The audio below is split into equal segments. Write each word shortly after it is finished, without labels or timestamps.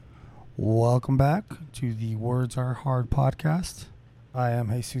Welcome back to the Words Are Hard podcast. I am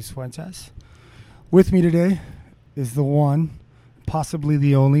Jesus Fuentes. With me today is the one, possibly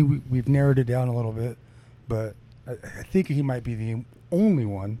the only, we've narrowed it down a little bit, but I think he might be the only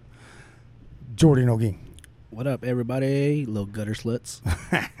one, Jordan O'Geen. What up, everybody? Little gutter sluts.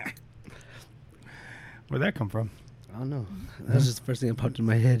 Where'd that come from? I don't know. That's just the first thing that popped in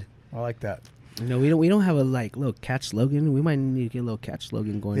my head. I like that. You know, we don't have a little catch slogan. We might need to get a little catch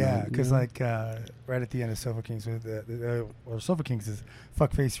slogan going on. Yeah, because right at the end of Sofa Kings, or Sofa Kings is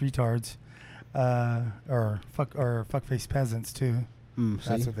fuckface retards, or fuckface peasants too.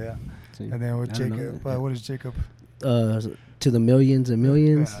 That's what they are. And then with Jacob, what is Jacob? To the millions and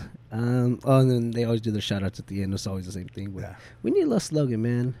millions. Yeah. And then they always do their shout outs at the end. It's always the same thing. But we need a little slogan,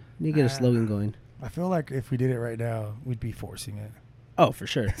 man. We need to get a slogan going. I feel like if we did it right now, we'd be forcing it. Oh, for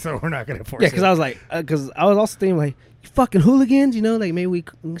sure. So we're not going to force it. Yeah, because I was also thinking, like, you fucking hooligans, you know? Like, maybe we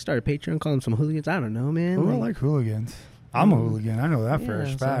can start a Patreon, call them some hooligans. I don't know, man. I don't like hooligans. I'm a hooligan. I know that for a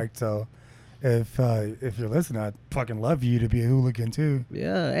fact. So if you're listening, I'd fucking love you to be a hooligan, too.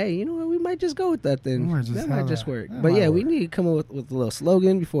 Yeah. Hey, you know what? We might just go with that then. That might just work. But yeah, we need to come up with a little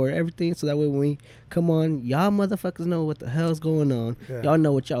slogan before everything, so that way when we come on, y'all motherfuckers know what the hell's going on. Yeah. Y'all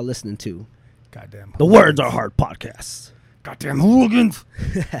know what y'all listening to. Goddamn. The Words Are Hard podcast. Goddamn hooligans.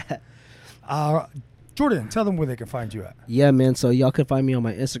 Jordan, tell them where they can find you at. Yeah, man. So y'all can find me on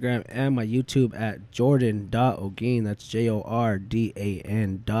my Instagram and my YouTube at jordan.ogin. That's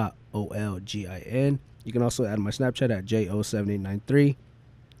JORDAN.OLGIN. You can also add my Snapchat at JO7893.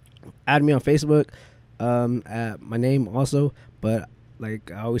 Add me on Facebook at my name also. But like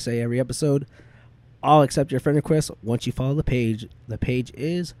I always say every episode, I'll accept your friend request once you follow the page. The page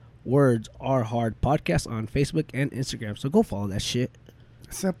is Words Are Hard podcast on Facebook and Instagram. So go follow that shit.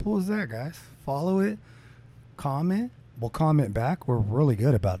 Simple as that, guys. Follow it. Comment. We'll comment back. We're really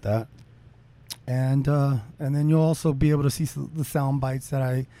good about that. And then you'll also be able to see the sound bites that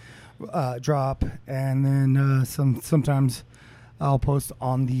I drop. And then sometimes I'll post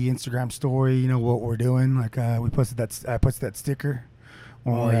on the Instagram story, you know, what we're doing. Like I posted that sticker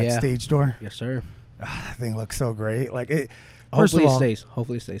when we're at Stage Door. Yes, sir. That thing looks so great. Like it. Hopefully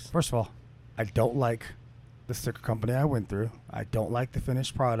it stays. First of all, I don't like the sticker company I went through. I don't like the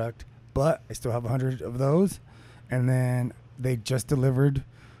finished product, but I still have 100 of those. And then they just delivered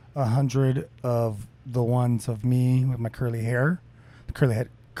 100 of the ones of me with my curly hair, the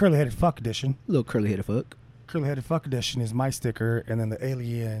curly-headed fuck edition. Little curly-headed fuck. Curly-headed fuck edition is my sticker, and then the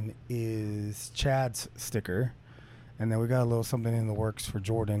alien is Chad's sticker. And then we got a little something in the works for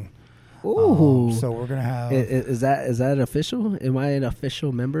Jordan. Ooh. So we're gonna have. Is that official? Am I an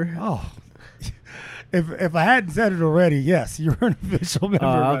official member? Oh, if I hadn't said it already, yes, you're an official member.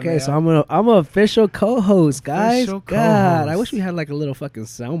 Okay, so I'm an official co-host, guys. God, I wish we had like a little fucking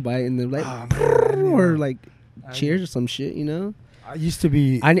soundbite and then like or like cheers or some shit, you know. I used to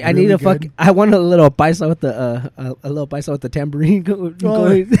be. I need a fuck. I want a little paisa with the tambourine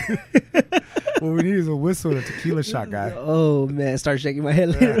going. What we need is a whistle and a tequila shot, guy. Oh man, start shaking my head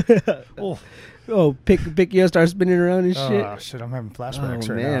later. Pick you up, start spinning around and shit. Oh shit, I'm having flashbacks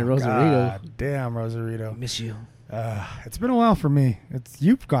right man, now. Rosarito. God damn, Rosarito. Miss you. It's been a while for me.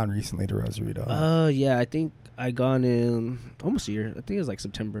 You've gone recently to Rosarito. Yeah, I think I gone in almost a year. I think it was like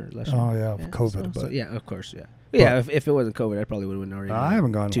September last year. Oh yeah, COVID. So yeah, of course, yeah. Yeah, if it wasn't COVID, I probably would have went already. I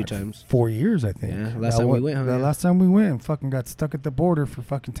haven't gone 2 times. 4 years, I think. Yeah, last time we went. Last time we went, fucking got stuck at the border for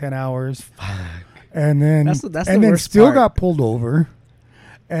fucking 10 hours, and then still part. got pulled over,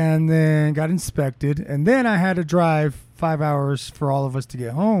 and then got inspected, and then I had to drive 5 hours for all of us to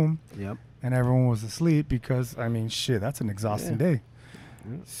get home. Yep. And everyone was asleep because shit, that's an exhausting day.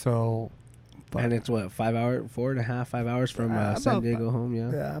 So. And it's what 5 hours from San Diego home.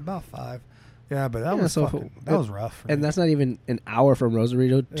 Yeah, about 5. Yeah, but that was rough. And that's not even an hour from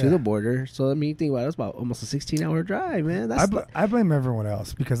Rosarito to the border. So I mean, think about it, it's about almost a 16-hour drive, man. I blame everyone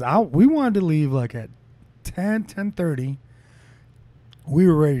else because we wanted to leave like at 10:30. We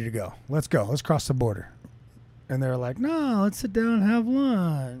were ready to go. Let's go. Let's cross the border. And they're like, no, let's sit down and have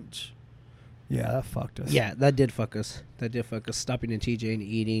lunch. Yeah, that fucked us. Yeah, that did fuck us. Stopping in TJ and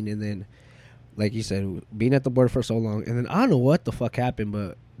eating, and then, like you said, being at the border for so long. And then I don't know what the fuck happened,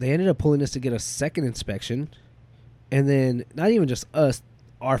 but they ended up pulling us to get a second inspection. And then not even just us,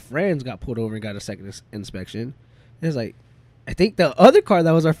 our friends got pulled over and got a second inspection. And it's like, I think the other car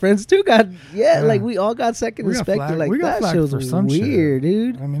that was our friends too got, like we all got second inspected. Like that shit was weird,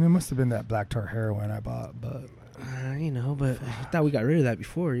 dude. I mean, it must have been that black tar heroin I bought, but. But I thought we got rid of that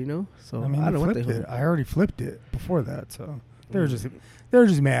before, you know? So I mean, I don't know what they I already flipped it before that, so they were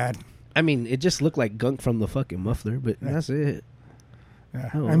just mad. I mean, it just looked like gunk from the fucking muffler, but that's it. Yeah.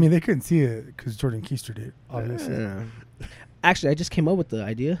 Oh. I mean, they couldn't see it because Jordan Keister did, obviously. Yeah. Actually, I just came up with the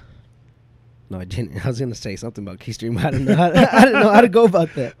idea. No, I didn't. I was gonna say something about Keystream. I didn't know. I didn't know how to go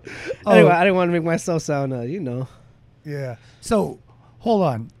about that. Oh. Anyway, I didn't want to make myself sound, Yeah. So, hold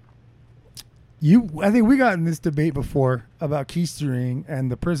on. I think we got in this debate before about keystering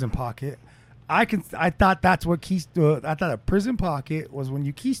and the prison pocket. I thought that's what I thought a prison pocket was when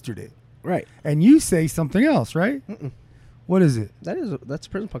you keistered it, right. and you say something else, right? Mm-mm. What is it? That's a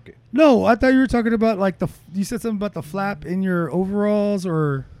prison pocket. No, I thought you were talking about like you said something about the flap in your overalls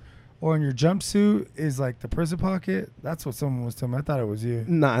or in your jumpsuit is like the prison pocket. That's what someone was telling me. I thought it was you.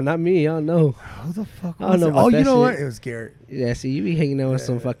 Nah, not me. I don't know. Who the fuck I don't was know it? about Oh, that you know what? shit. It was Garrett. Yeah, see, you be hanging out with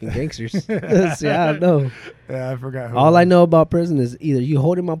some fucking gangsters. See, I don't know. Yeah, I forgot. Who All it I was. know about prison is either you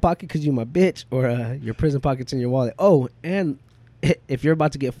hold in my pocket because you my bitch, or your prison pocket's in your wallet. Oh, and if you're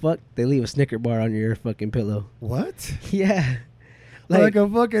about to get fucked, they leave a Snicker bar on your fucking pillow. What? Yeah. Like a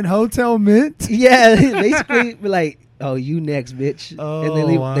fucking hotel mint? Yeah, basically like, oh, you next, bitch. And they Oh,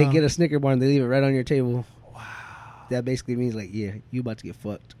 leave. wow. They get a Snicker bar and they leave it right on your table. Wow. That basically means like, yeah, you about to get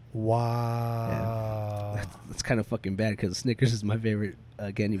fucked. Wow. That's kind of fucking bad because Snickers is my favorite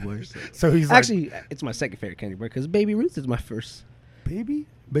candy bar. So. So he's like, Actually, it's my second favorite candy bar because Baby Ruth is my first. baby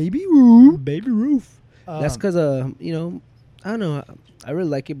Ruth. Baby Ruth. That's Um, because I don't know. I really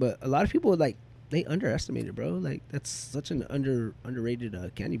like it, but a lot of people they underestimate it, bro. Like that's such an underrated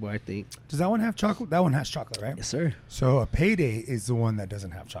candy bar. I think. Does that one have chocolate? That one has chocolate, right? Yes, sir. So a Payday is the one that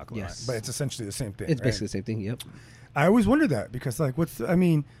doesn't have chocolate, Yes. right? But it's essentially the same thing. It's right? basically the same thing. Yep. I always wondered that because, like,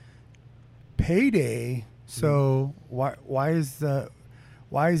 Payday. So why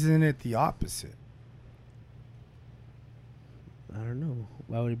isn't it the opposite? I don't know.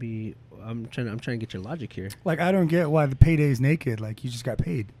 Why would it be? I'm trying to get your logic here. Like, I don't get why the Payday's naked. Like, you just got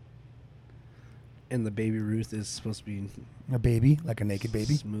paid. And the Baby Ruth is supposed to be A baby, like a naked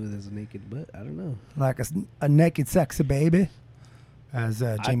baby, smooth as a naked butt. I don't know. like a naked, sexy baby, as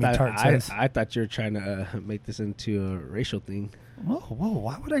Jamie Tart says. I thought you were trying to make this into a racial thing, Whoa!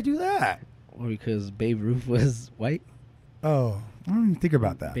 Why would I do that? or because Babe Ruth was white. Oh, I don't even think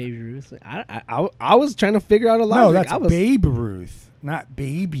about that. Baby Ruth. I was trying to figure out a logic. No, that's I was, Babe Ruth, not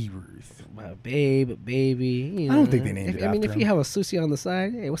Baby Ruth. Babe, baby. You know. I don't think they named it I mean, after if you him. have a Susie on the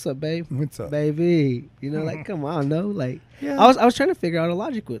side, hey, what's up, babe? What's up? Baby. You know, like, come on, no, like. Yeah. I was trying to figure out a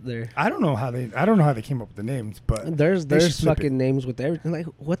logic with there. I don't know how they came up with the names, but There's they should flip fucking it. names with everything. Like,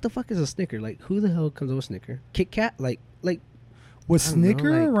 what the fuck is a Snicker? Like, who the hell comes up with Snicker? Kit Kat? Like. Was I don't know,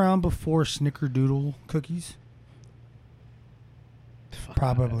 Snicker like- around before Snickerdoodle cookies? Fuck,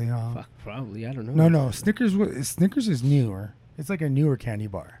 Probably, huh? Fuck, probably. I don't know. No. Snickers is newer. It's like a newer candy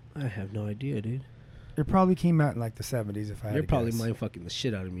bar. I have no idea, dude. It probably came out in like the 70s. If I had You're to probably guess. mind fucking the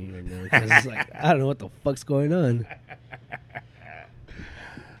shit out of me right now because it's like I don't know what the fuck's going on.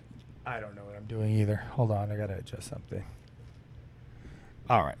 I don't know what I'm doing either. Hold on, I gotta adjust something.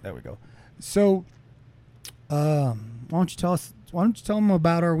 All right, there we go. So, why don't you tell them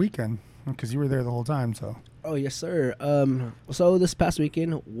about our weekend? Because you were there the whole time. So, Oh yes, sir. So this past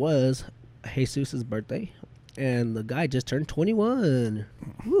weekend was Jesus' birthday, and the guy just turned 21.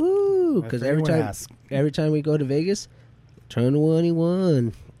 Woohoo! Because If anyone asks. every time we go to Vegas, turn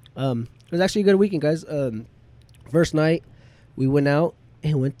 21. It was actually a good weekend, guys. First night we went out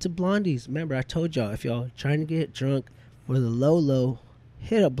and went to Blondie's. Remember, I told y'all if y'all trying to get drunk for the low,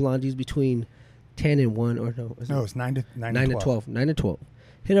 hit up Blondie's between 10 and 1 or no? is it- no, it's 9 to 12. 9 to 12.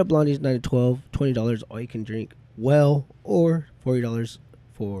 Hit up Blondie's 9 to 12. $20 all you can drink. Well, or $40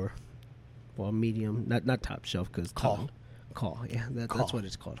 for a medium, not top shelf because Call. Yeah, that's Call. what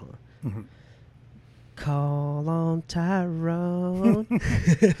it's called, huh? Mhm. Call on Tyrone.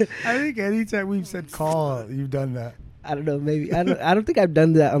 I think anytime we've said call, you've done that. I don't know. Maybe I don't think I've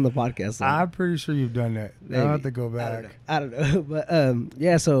done that on the podcast. So I'm pretty sure you've done that. I'll have to go back. I don't know. But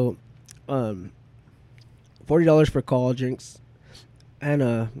yeah. So, $40 for call drinks.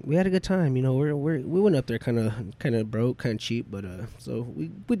 And we had a good time, you know. We went up there kind of broke, kind of cheap, but so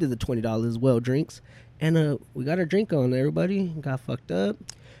we did the $20 well drinks, and we got our drink on. Everybody got fucked up,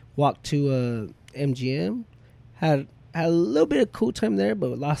 walked to MGM, had a little bit of cool time there,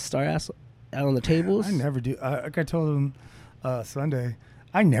 but lost our ass out on the tables. I never do. Like I told him Sunday,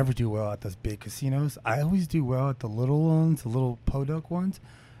 I never do well at those big casinos. I always do well at the little ones, the little podunk ones.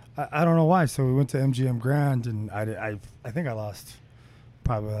 I don't know why. So we went to MGM Grand, and I think I lost.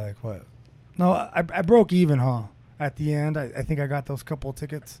 Probably like what? No, I broke even, huh? At the end, I think I got those couple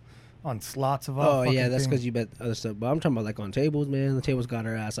tickets on slots of all. Oh yeah, fucking that's thing. because you bet other stuff. But I'm talking about like on tables, man. The tables got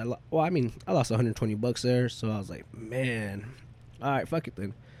our ass. I lost $120 there, so I was like, man, all right, fuck it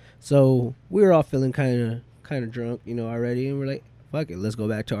then. So we were all feeling kind of drunk, you know, already, and we're like, fuck it, let's go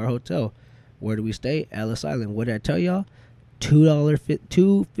back to our hotel. Where do we stay? Ellis Island. What did I tell y'all?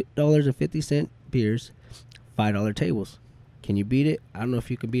 $2.50 beers, $5 tables. Can you beat it? I don't know if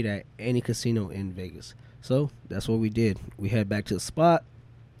you can beat it at any casino in Vegas. So that's what we did. We head back to the spot.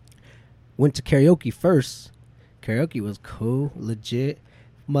 Went to karaoke first. Karaoke was cool, legit.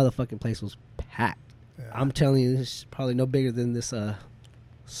 Motherfucking place was packed. Yeah. I'm telling you, this is probably no bigger than this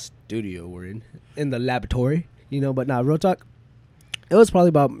studio we're in the laboratory. But nah, real talk. It was probably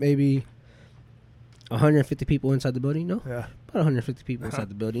about maybe 150 people inside the building. No, Yeah. about 150 people inside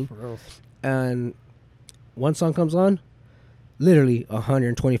the building. For real. And one song comes on, literally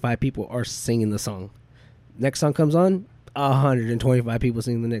 125 people are singing the song. Next song comes on, 125 people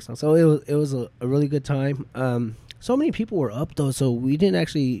singing the next song. So it was a really good time. So many people were up though, so we didn't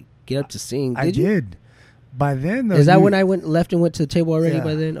actually get up to sing. I Did you? did. By then, though. Is that when I left and went to the table already? Yeah.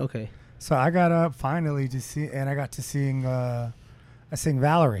 By then, okay. So I got up finally to see, and I got to sing. I sing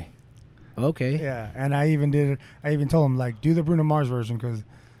Valerie. Okay. Yeah, and I even told him like do the Bruno Mars version because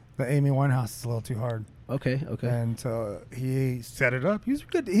the Amy Winehouse is a little too hard. Okay. And so he set it up. He was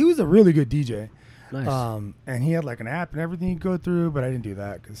good. He was a really good DJ. Nice. And he had like an app and everything you go through, but I didn't do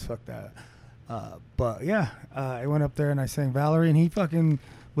that because fuck that. But yeah, I went up there and I sang Valerie, and he fucking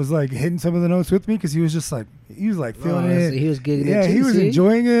was like hitting some of the notes with me because he was feeling it. So he was gigging Yeah, it too, he was see?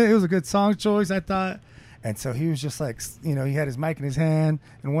 enjoying it. It was a good song choice, I thought. And so he was just like, he had his mic in his hand,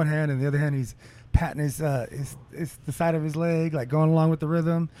 in one hand, and the other hand he's patting his the side of his leg, like going along with the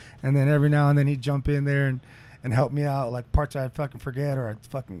rhythm. And then every now and then he'd jump in there and help me out, like parts I'd fucking forget or I'd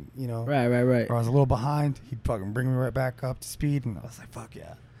fucking, Right. or I was a little behind. He'd fucking bring me right back up to speed, and I was like, fuck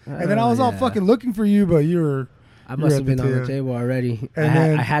yeah. And then I was all fucking looking for you, but you were. I must have at been the on the table. table already.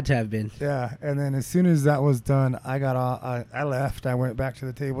 And I had to have been. Yeah, and then as soon as that was done, I got off. I left. I went back to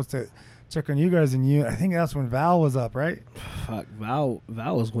the tables to check on you guys, and I think that's when Val was up, right? Fuck, Val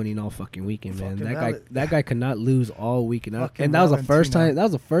was winning all fucking weekend, man. Fucking That guy could not lose all weekend. Fucking And that was the first Valentino. time. That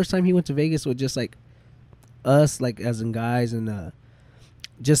was the first time he went to Vegas with just like us, like as in guys, and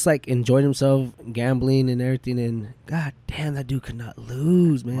just like enjoyed himself gambling and everything. And god damn, that dude could not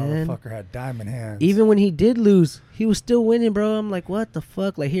lose, man. Motherfucker had diamond hands. Even when he did lose, he was still winning, bro. I'm like, what the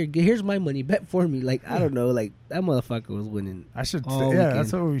fuck? Like, here's my money. Bet for me. Like, I don't know. Like, that motherfucker was winning. I should. all Yeah, weekend.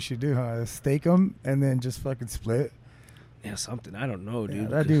 that's what we should do, huh? Stake them and then just fucking split. Yeah, something. I don't know, Yeah, dude.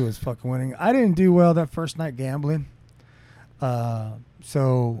 that dude was fucking winning. I didn't do well that first night gambling.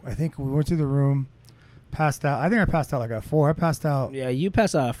 So I think we went to the room, passed out. I think I passed out like at 4. I passed out. Yeah, you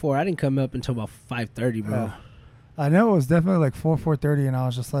passed out at 4. I didn't come up until about 5:30, bro. I know it was definitely like 4:30, and I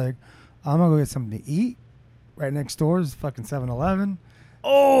was just like, I'm gonna go get something to eat. Right next door is fucking 7-Eleven.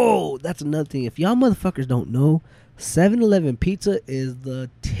 Oh, that's another thing. If y'all motherfuckers don't know, 7-Eleven pizza is the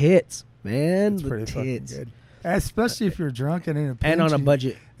tits, man. It's the pretty fucking tits. good. Especially if you're drunk and in a pinch. And on a you-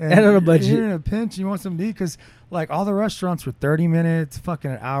 budget. And And on a budget. You're in a pinch. You want something to eat because, like, all the restaurants were 30 minutes, fucking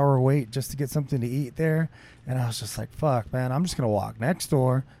an hour wait just to get something to eat there. And I was just like, fuck, man, I'm just going to walk next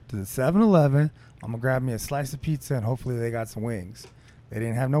door to the 7-Eleven. I'm going to grab me a slice of pizza, and hopefully they got some wings. They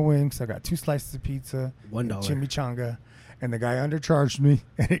didn't have no wings, so I got 2 slices of pizza. $1. Chimichanga. And the guy undercharged me,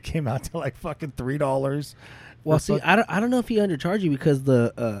 and it came out to, like, fucking $3. Well, for see, I don't know if he undercharged you because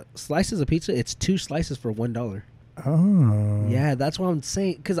the slices of pizza, it's 2 slices for $1. Oh. Yeah, that's what I'm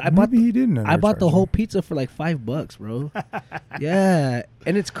saying. Because I Maybe he didn't I bought the undercharge whole me. pizza for like $5, bro. Yeah,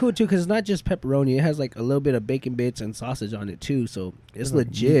 and it's cool too because it's not just pepperoni. It has like a little bit of bacon bits and sausage on it too, so it's Like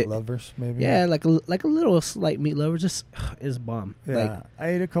legit. meat lovers, maybe. Yeah, like a little slight meat lover. Just it's bomb. Yeah, Like I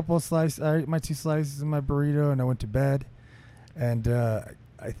ate a couple of slices. I ate my 2 slices of my burrito, and I went to bed. And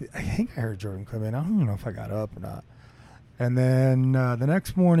I think I heard Jordan come in. I don't even know if I got up or not. And then the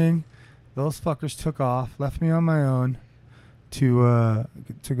next morning, those fuckers took off, left me on my own to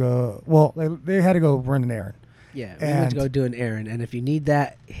go. Well, they had to go run an errand. yeah, we went to And- go do an errand, and if you need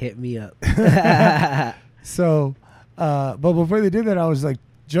that, hit me up. So, but before they did that, I was like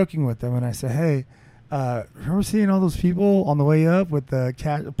joking with them, and I said, "Hey, remember seeing all those people on the way up with the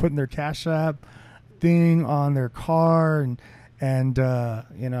putting their Cash App thing on their car, and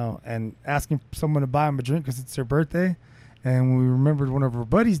and asking someone to buy them a drink because it's their birthday?" And we remembered one of our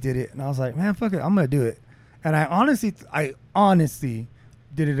buddies did it, and I was like, "Man, fuck it, I'm gonna do it." And I honestly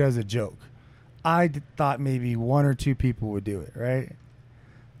did it as a joke. Thought maybe 1 or 2 people would do it, right?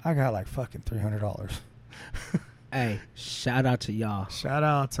 I got like fucking $300. Hey, shout out to y'all. Shout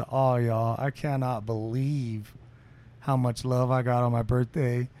out to all y'all. I cannot believe how much love I got on my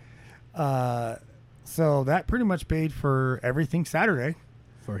birthday. So that pretty much paid for everything Saturday.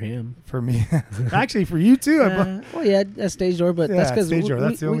 For him. For me. Actually, for you too. Well, yeah, that's Stage Door, but Yeah, that's because Stage Door,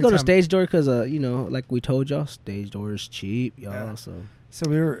 that's the we only go to time- Stage Door because, like we told y'all, Stage Door is cheap, y'all. Yeah. So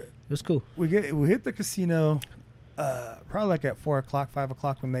So it was cool. we hit the casino probably like at 4 o'clock, 5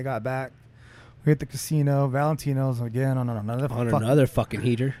 o'clock when they got back. We hit the casino, Valentino's again on another Fucking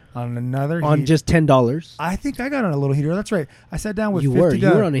heater. on another On heat. just $10. I think I got on a little heater. That's right. I sat down with You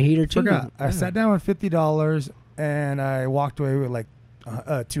 $50. were on a heater too. Forgot. I Yeah. sat down with $50 and I walked away with like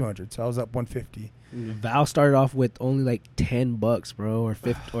 200. So I was up 150. Val started off with only like $10, bro, or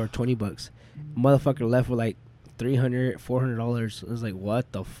 $20. Motherfucker left with like $300-$400. It was like,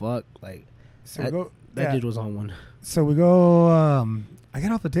 what the fuck? Like So that dude was on one. So we go. I get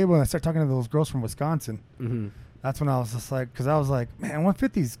off the table and I start talking to those girls from Wisconsin. Mm-hmm. That's when I was just like, because I was like, man,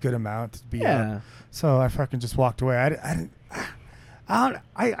 150 is a good amount to be Yeah. up. So I fucking just walked away.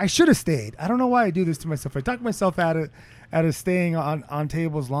 I should have stayed. I don't know why I do this to myself. I talk myself out of staying on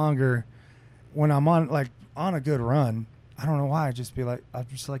tables longer when I'm on a good run. I don't know why. I'm just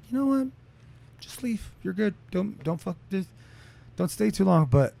like, you know what? Just leave. You're good. Don't fuck this. Don't stay too long.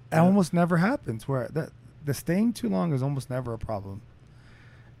 But it almost never happens. Where the staying too long is almost never a problem.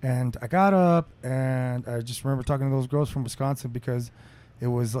 And I got up and I just remember talking to those girls from Wisconsin because it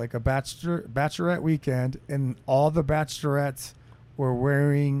was like a bachelorette weekend and all the bachelorettes were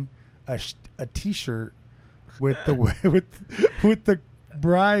wearing a T-shirt with the with the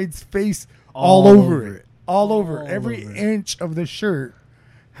bride's face all over it. All over. Every inch of the shirt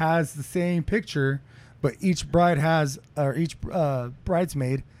has the same picture, but each bride each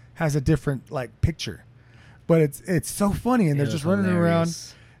bridesmaid has a different like picture. But it's so funny, and they're just running around.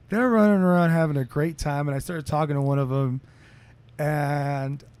 They're running around having a great time, and I started talking to one of them,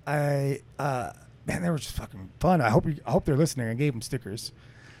 and man, they were just fucking fun. I hope they're listening. I gave them stickers,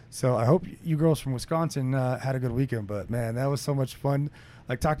 so I hope you girls from Wisconsin had a good weekend. But man, that was so much fun,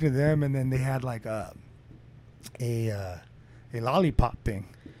 like talking to them, and then they had like a lollipop thing.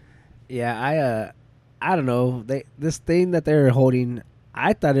 Yeah, I don't know. This thing that they were holding,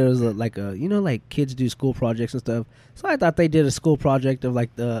 I thought it was like like kids do school projects and stuff. So I thought they did a school project of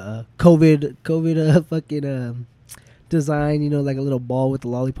like the COVID fucking design, like a little ball with the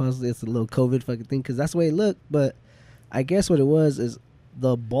lollipops. It's a little COVID fucking thing because that's the way it looked. But I guess what it was is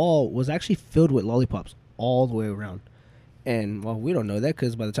the ball was actually filled with lollipops all the way around. And well, we don't know that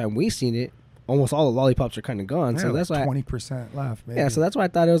because by the time we seen it, almost all the lollipops are kind of gone. Yeah, so that's why 20% left. Maybe. Yeah, so that's why I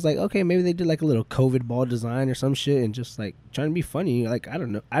thought it was like, okay, maybe they did like a little COVID ball design or some shit and just like trying to be funny. Like, I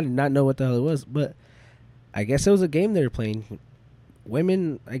don't know. I did not know what the hell it was, but I guess it was a game they were playing.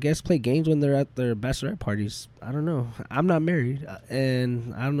 Women, I guess, play games when they're at their bachelorette parties. I don't know. I'm not married,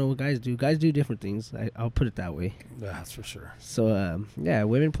 and I don't know what guys do. Guys do different things. I'll put it that way. That's for sure. So, yeah,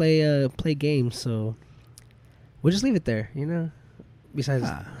 women play games, so we'll just leave it there, Besides,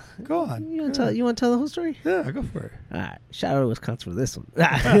 go on. You want to tell the whole story? Yeah, go for it. All right, shout out to Wisconsin for this one.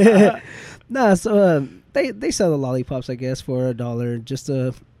 No, so they sell the lollipops, I guess, for $1 just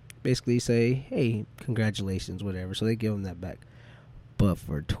to basically say, hey, congratulations, whatever. So they give them that back. But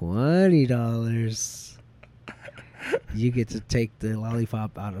for $20, you get to take the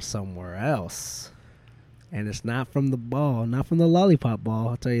lollipop out of somewhere else, and it's not from the ball, not from the lollipop ball.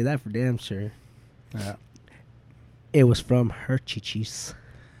 I'll tell you that for damn sure. Yeah. It was from her chichis.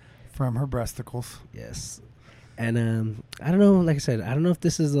 From her breasticles. Yes. And I don't know, like I said, I don't know if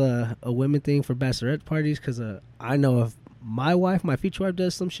this is a women thing for bachelorette parties, because I know if my future wife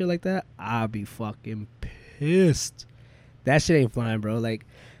does some shit like that, I'll be fucking pissed. That shit ain't flying, bro. Like,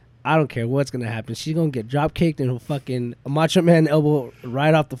 I don't care what's going to happen. She's going to get drop kicked and fucking a Macho Man elbow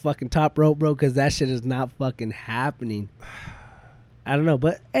right off the fucking top rope, bro, because that shit is not fucking happening. I don't know,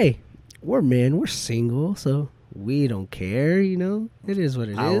 but hey, we're men, we're single, so we don't care, It is what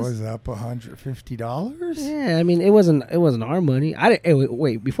it is. I was up $150. Yeah, I mean, it wasn't our money. I didn't. Hey,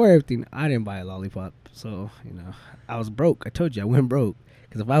 wait, before everything, I didn't buy a lollipop, so I was broke. I told you I went broke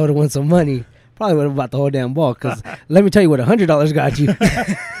because if I would have won some money, probably would have bought the whole damn ball. Because let me tell you what $100 got you.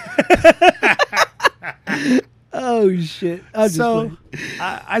 Oh shit! So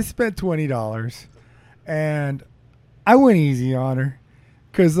I spent $20, and I went easy on her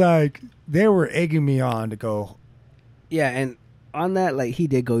because like they were egging me on to go. Yeah, and on that, like, he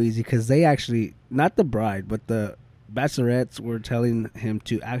did go easy because they actually, not the bride, but the bachelorettes were telling him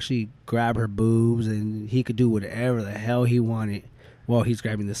to actually grab her boobs and he could do whatever the hell he wanted while he's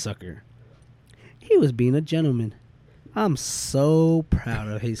grabbing the sucker. He was being a gentleman. I'm so proud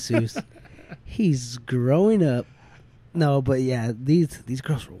of Jesus. He's growing up. No, but yeah, these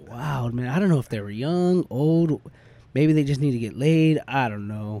girls were wild, man. I don't know if they were young, old, Maybe they just need to get laid. I don't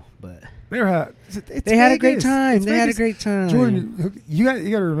know, but they had a great time. It's they had a Vegas. great time. Jordan, you got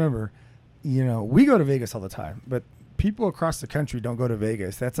to remember, we go to Vegas all the time, but people across the country don't go to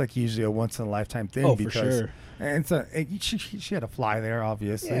Vegas. That's like usually a once in a lifetime thing. Oh, because, for sure. And she had to fly there,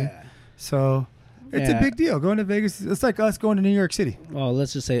 obviously. Yeah. So it's a big deal going to Vegas. It's like us going to New York City. Well,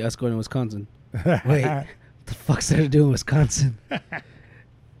 let's just say us going to Wisconsin. Wait, what the fuck's there to do in Wisconsin?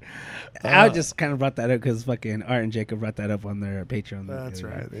 I just kind of brought that up because fucking Art and Jacob brought that up on their Patreon. That's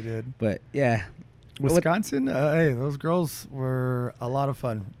right, they did. But yeah, Wisconsin. Hey, those girls were a lot of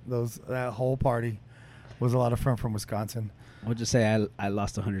fun. That whole party was a lot of fun from Wisconsin. We'll just say I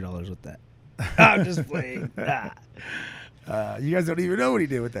lost $100 with that. I'm just playing. You guys don't even know what he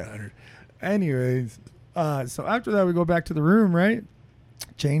did with that 100. Anyways, so after that we go back to the room, right?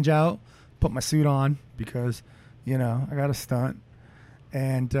 Change out, put my suit on because I got a stunt.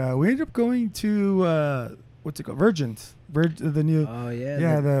 And we ended up going to what's it called? Virgins. The new. Oh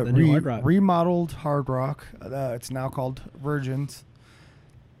yeah. The new Hard Rock. Remodeled Hard Rock. It's now called Virgins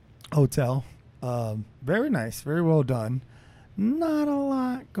Hotel. Very nice. Very well done. Not a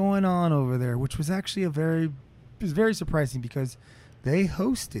lot going on over there, which was actually very surprising because they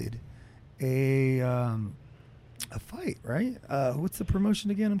hosted a fight, right? What's the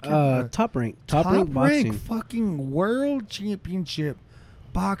promotion again? Top Rank Boxing. Fucking World Championship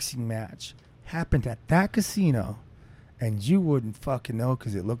boxing match happened at that casino, and you wouldn't fucking know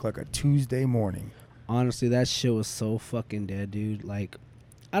because it looked like a Tuesday morning. Honestly, that shit was so fucking dead, dude. Like,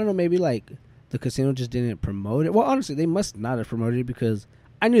 I don't know, maybe like the casino just didn't promote it. Well, honestly, they must not have promoted it because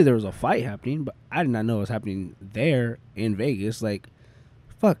I knew there was a fight happening, but I did not know it was happening there in Vegas. Like,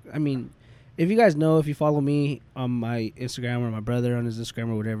 fuck. I mean, if you guys know, if you follow me on my Instagram or my brother on his Instagram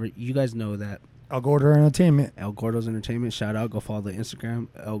or whatever, you guys know that El Gordo Entertainment. El Gordo's Entertainment. Shout out. Go follow the Instagram.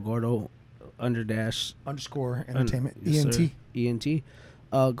 El Gordo __ Entertainment. Yes, ENT. ENT.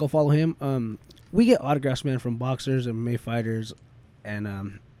 Go follow him. We get autographs, man, from boxers and MMA fighters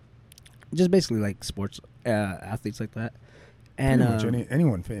and just basically like sports athletes like that. And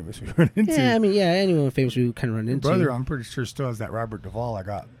anyone famous we run into. Yeah, I mean, anyone famous we kind of run into. Brother, I'm pretty sure still has that Robert Duvall I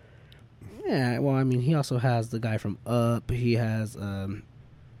got. Yeah, well, I mean, he also has the guy from Up. He has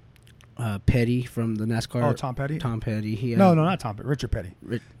Petty from the NASCAR. Oh, Tom Petty? Tom Petty. No, not Tom Petty. Richard Petty.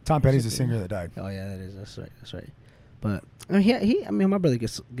 Tom Petty's the singer that died. Oh, yeah, that is. That's right. But I mean, my brother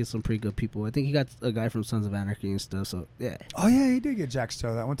gets some pretty good people. I think he got a guy from Sons of Anarchy and stuff. So yeah. Oh yeah, he did get Jack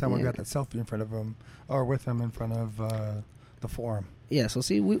Stowe. That one time we got that selfie in front of him, or with him in front of the forum. Yeah. So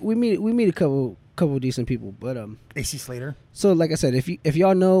see, we meet a couple decent people, but AC Slater. So like I said, if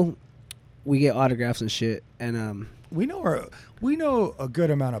y'all know, we get autographs and shit, and we know a good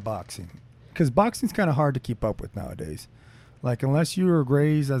amount of boxing, because boxing's kind of hard to keep up with nowadays. Like, unless you were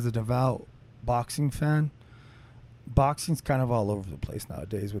raised as a devout boxing fan, boxing's kind of all over the place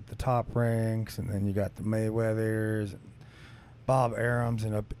nowadays with the Top Ranks, and then you got the Mayweathers and Bob Arums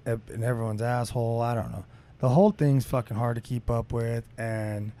and everyone's asshole. I don't know. The whole thing's fucking hard to keep up with,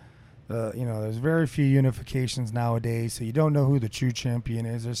 and there's very few unifications nowadays, so you don't know who the true champion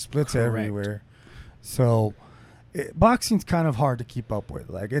is. There's splits everywhere. So boxing's kind of hard to keep up with.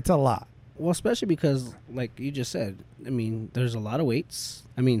 Like, it's a lot. Well, especially because, like you just said, I mean, there's a lot of weights.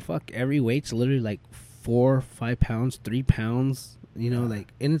 I mean, fuck, every weight's literally like 4, 5 pounds, 3 pounds.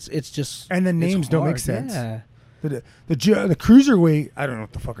 Like, and it's just, and the names don't make sense. Yeah. The cruiserweight, I don't know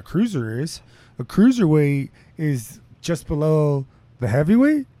what the fuck a cruiser is. A cruiserweight is just below the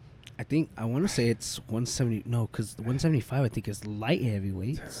heavyweight. I want to say it's 170. No, because 175 I think is light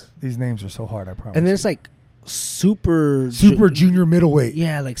heavyweights. These names are so hard, I promise. And then it's like super junior middleweight.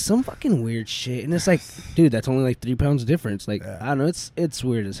 Yeah, like some fucking weird shit. And it's like, dude, that's only like 3 pounds difference. Like, I don't know, it's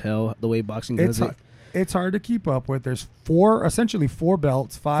weird as hell the way boxing does it. It's hard to keep up with. There's essentially four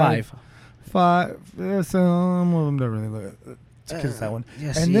belts. Five. Some of them don't really look. Because that one.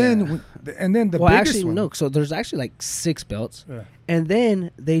 Yes, and then the biggest one. No. So there's actually like 6 belts, and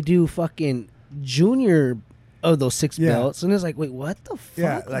then they do fucking junior of those 6 belts, and it's like, wait, what the fuck?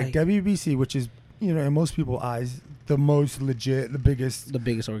 Yeah, like WBC, which is in most people's eyes the most legit, the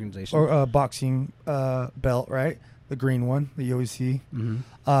biggest organization or boxing belt, right? The green one that you always see.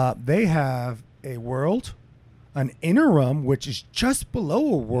 Mm-hmm. They have a world, an interim, which is just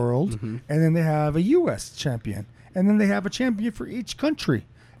below a world, mm-hmm. and then they have a U.S. champion. And then they have a champion for each country.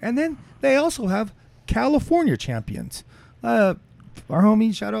 And then they also have California champions. Our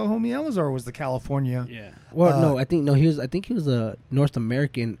homie, shout out homie Elazar, was the California. Yeah. Well, I think he was a North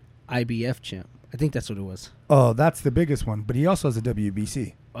American IBF champ. I think that's what it was. Oh, that's the biggest one. But he also has a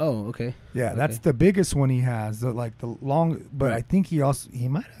WBC. Oh, okay. Yeah, that's Okay. the biggest one he has. The long, but Right. I think he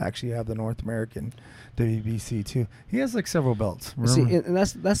might actually have the North American WBC too. He has like several belts. See, Remember? and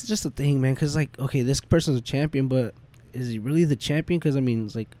that's just the thing, man. Because like, okay, this person's a champion, but is he really the champion? Because I mean,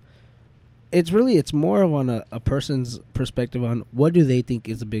 it's like, it's more of on a person's perspective on what do they think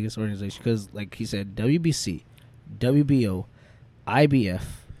is the biggest organization. Because like he said, WBC, WBO, IBF,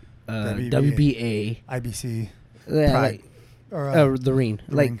 WBA, IBC, yeah, Pride, like, or the ring.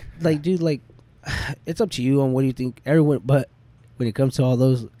 the Like, ring. like, dude, like, it's up to you on what do you think. Everyone, but when it comes to all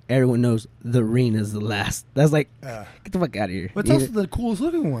those, everyone knows the ring is the last. That's like, get the fuck out of here. but it's also the coolest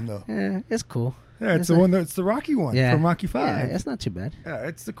looking one though. Yeah, it's cool. Yeah, it's It's the a- one that's the Rocky one Yeah, from Rocky Yeah, 5. it's not too bad. Yeah,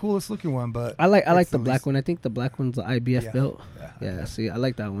 it's the coolest looking one, but I like it's the black least- one. I think the black one's the IBF Yeah, belt. yeah, Yeah, see, I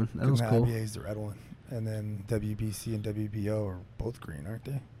like that one. That was the cool. IBA is the red one, and then WBC and WBO are both green, aren't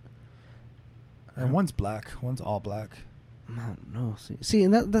they? And one's black, one's all black. I don't know. See,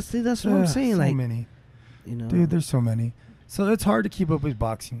 and that's what I'm saying. So Like, many, you know, dude. There's so many. So it's hard to keep up with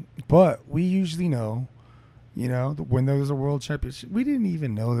boxing, but we usually know. You know, when there was a world championship, we didn't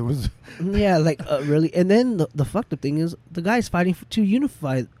even know there was. yeah, like really. And then the fucked up thing is the guy's fighting to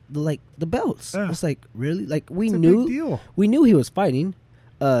unify the belts. Yeah. It's like really, like we It's a knew big deal. he was fighting.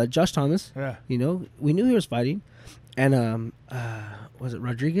 Josh Thomas. Yeah, You know, we knew he was fighting, and was it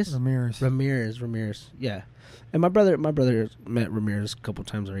Rodriguez? Ramirez. Yeah, and my brother met Ramirez a couple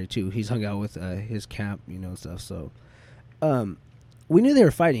times already too. He's hung out with his camp, you know, stuff. So, we knew they were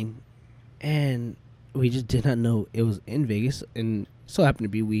fighting, and we just did not know it was in Vegas. And so happened to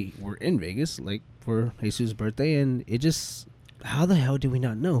be we were in Vegas, like for Jesus' birthday, and it just how the hell did we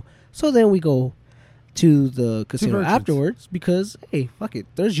not know? So then we go to the casino Virgins. afterwards because hey, fuck it.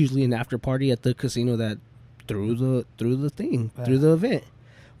 There's usually an after party at the casino that through the event.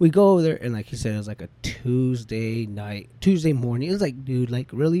 We go over there and like he said, it was like a Tuesday morning. It was like, dude, like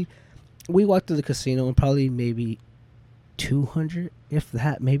really? We walked to the casino and probably maybe 200, if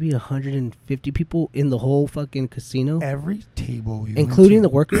that, maybe 150 people in the whole fucking casino, every table we including the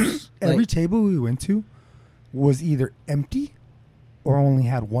went to, workers. every Like, table we went to was either empty or only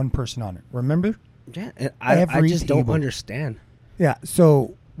had one person on it. Remember? yeah, and I every just don't table. understand. Yeah.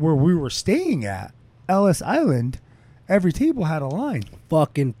 So where we were staying at Ellis Island, every table had a line.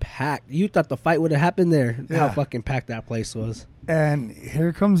 Fucking packed. You thought the fight would have happened there. How Yeah. fucking packed that place was. And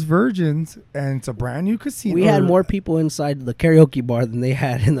here comes Virgins, and it's a brand new casino. We had more people inside the karaoke bar than they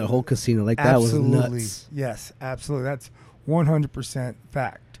had in the whole casino. Like that was Absolutely. nuts. Yes, absolutely. That's 100%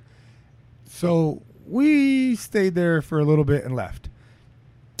 fact. So we stayed there for a little bit and left.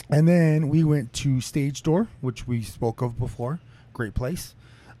 And then we went to Stage Door, which we spoke of before. Great place.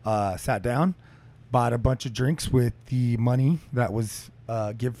 Sat down, bought a bunch of drinks with the money that was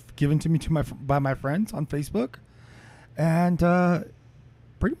given to me by my friends on Facebook. And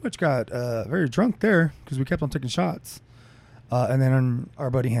pretty much got very drunk there because we kept on taking shots. And then our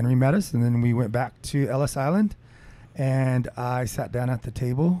buddy Henry met us, and then we went back to Ellis Island, and I sat down at the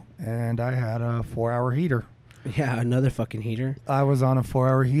table, and I had a 4-hour heater. Yeah, another fucking heater. I was on a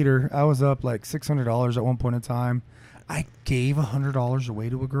 4-hour heater. I was up like $600 at one point in time. I gave $100 away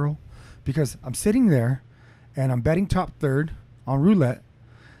to a girl because I'm sitting there, and I'm betting top third on roulette,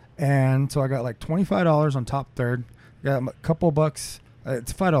 and so I got like $25 on top third. Got a couple bucks.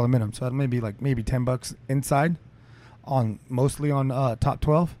 It's a $5 minimum, so maybe $10 inside. Mostly on top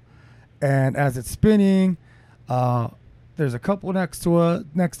 12, and as it's spinning, there's a couple next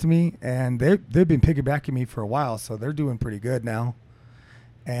to me, and they've been piggybacking me for a while, so they're doing pretty good now.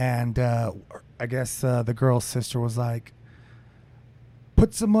 And I guess the girl's sister was like,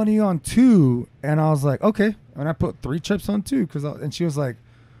 "Put some money on 2," and I was like, "Okay," and I put 3 chips on 2 and she was like,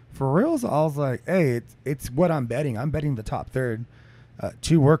 "For reals?" I was like, "Hey, it's what I'm betting. I'm betting the top third.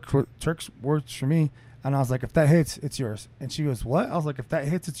 2 works for me." And I was like, if that hits, it's yours. And she goes, what? I was like, if that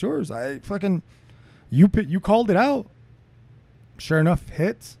hits, it's yours. You called it out. Sure enough,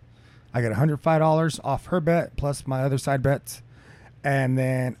 hits. I get $105 off her bet plus my other side bets. And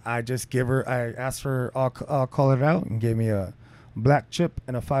then I just I asked her, I'll call it out, and gave me a black chip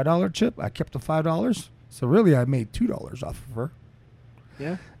and a $5 chip. I kept the $5. So really I made $2 off of her.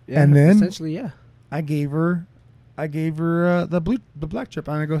 Yeah. And then- essentially, yeah. I gave her the black chip,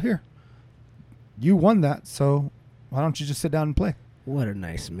 and I go, here. You won that, so why don't you just sit down and play? What a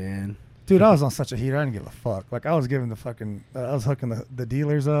nice man. Dude, I was on such a heater. I didn't give a fuck. Like, I was giving I was hooking the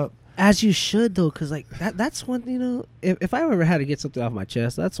dealers up. As you should, though, because like that's one, you know, if I ever had to get something off my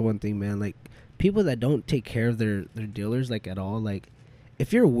chest, that's one thing, man. Like, people that don't take care of their dealers, like, at all, like,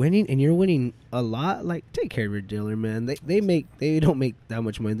 if you're winning and you're winning a lot, like, take care of your dealer, man. They don't make that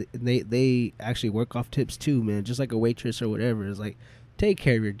much money. They actually work off tips too, man. Just like a waitress or whatever. It's like, take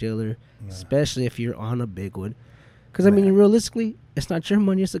care of your dealer, Yeah. especially if you're on a big one. Because, I mean, realistically, it's not your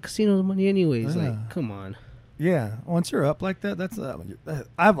money, it's the casino's money anyways. Yeah. Like, come on. Yeah, once you're up like that, that's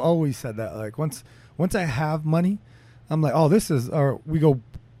I've always said that. Like once I have money, I'm like, oh, this is, or we go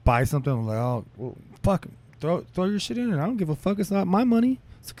buy something. I'm like, oh, well, fuck, throw your shit in, and I don't give a fuck. It's not my money.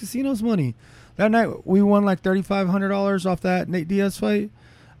 It's the casino's money. That night we won like $3,500 off that Nate Diaz fight,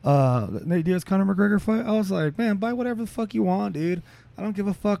 Nate Diaz Conor McGregor fight. I was like, man, buy whatever the fuck you want, dude. I don't give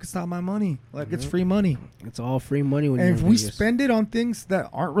a fuck. It's not my money. Like it's free money. It's all free money when And you're if in we Vegas. spend it on things that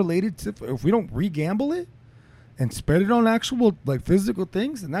aren't related to, if we don't re-gamble it and spend it on actual like physical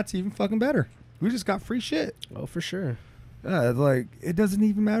things, then that's even fucking better. We just got free shit. Oh, for sure. Yeah, like it doesn't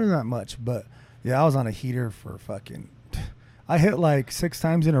even matter that much. But yeah, I was on a heater for fucking. I hit like 6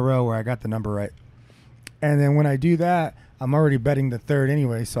 times in a row where I got the number right, and then when I do that, I'm already betting the third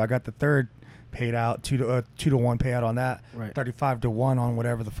anyway. So I got the third paid out 2 to 1 payout on that, Right. 35 to 1 on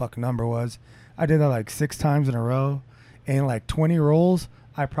whatever the fucking number was. I did that like 6 times in a row, and like 20 rolls.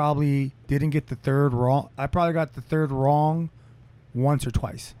 I probably didn't get the third wrong. I probably got the third wrong once or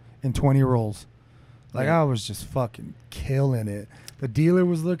twice in 20 rolls. Like Yeah. I was just fucking killing it. The dealer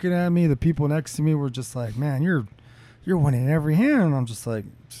was looking at me. The people next to me were just like, "Man, you're winning every hand." And I'm just like,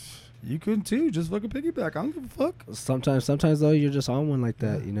 "You could too. Just fucking piggyback. I don't give a fuck." Sometimes though, you're just on one like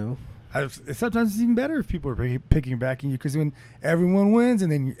that, you know? Sometimes it's even better if people are piggybacking you, because when everyone wins and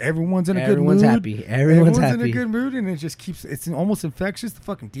then everyone's in a Everyone's good mood. happy. Everyone's in a happy. good mood, and it just keeps. It's almost infectious. The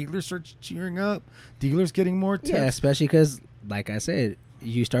fucking dealers start cheering up. Dealers getting more tips. Yeah, especially because, like I said,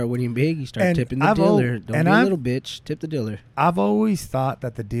 you start winning big, you start And tipping the I've dealer. Don't and be a I've- little bitch. Tip the dealer. I've always thought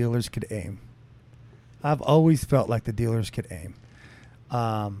that the dealers could aim. I've always felt like the dealers could aim.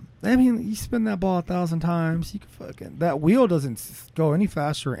 I mean, you spin that ball 1,000 times, you can fucking, that wheel doesn't go any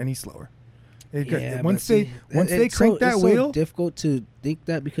faster or any slower. Once they crank that it's wheel, so difficult to think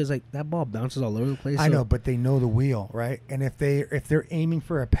that because like that ball bounces all over the place. I so- know, but they know the wheel, right? And if they're aiming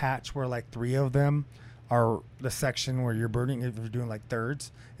for a patch where like 3 of them are the section where you're burning, if you're doing like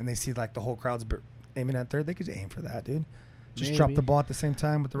thirds, and they see like the whole crowd's aiming at third, they could aim for that, dude. Just drop Maybe. the ball at the same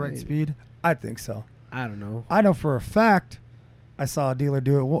time with the right Maybe. speed. I think so. I don't know. I know for a fact I saw a dealer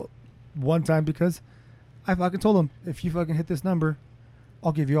do it one time because I fucking told him, if you fucking hit this number,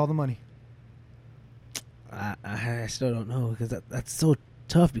 I'll give you all the money. I still don't know because that's so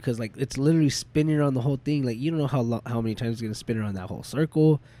tough because like it's literally spinning around the whole thing. Like you don't know how many times it's gonna spin around that whole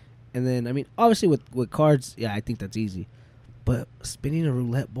circle, and then I mean obviously with cards, yeah, I think that's easy, but spinning a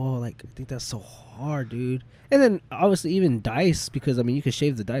roulette ball, like I think that's so hard, dude. And then obviously even dice, because I mean you can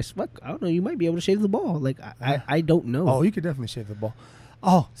shave the dice. Fuck, I don't know, you might be able to shave the ball. Like I don't know. Oh, you could definitely shave the ball.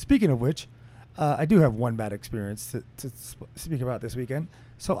 Oh, speaking of which, I do have one bad experience to speak about this weekend.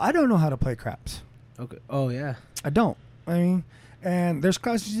 So I don't know how to play craps. Okay. Oh yeah. I don't. I mean, and there's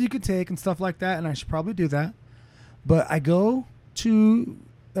classes you could take and stuff like that, and I should probably do that. But I go to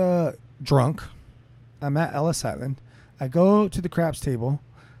drunk. I'm at Ellis Island. I go to the craps table.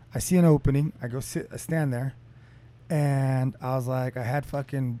 I see an opening. I stand there. And I was like, I had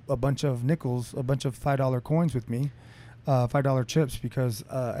fucking a bunch of nickels, a bunch of $5 coins with me, $5 chips, because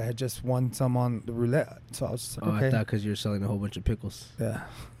I had just won some on the roulette. So I was just like, Oh, okay. I thought because you were selling a whole bunch of pickles. Yeah.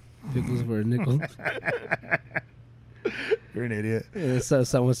 Pickles for a nickel. You're an idiot. Yeah, so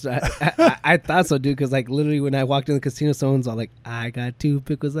someone's, I thought so, dude, because like literally when I walked in the casino, someone's all like, I got 2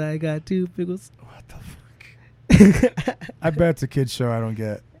 pickles, I got 2 pickles. What the fuck? I bet it's a kid's show I don't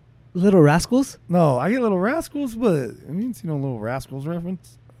get. Little Rascals? No, I get Little Rascals, but I mean, you know, Little Rascals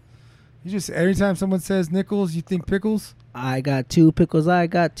reference. You just, every time someone says nickels, you think pickles. I got 2 pickles, I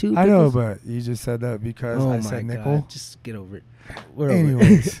got 2 pickles. I know, but you just said that because Oh I my said God, nickel. just get over it. We're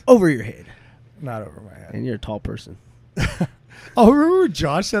Anyways. over your head. Not over my head. And you're a tall person. Oh, remember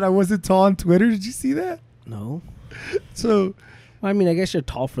Josh said I wasn't tall on Twitter? Did you see that? No. So, Well, I mean, I guess you're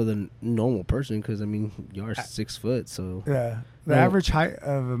tall for the normal person because, I mean, you are 6 foot, so. yeah, the No. average height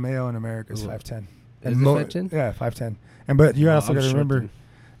of a male in America is Oh. 5'10". Is it 5'10"? Yeah, 5'10". And but you Oh, also I'm got to short remember. then.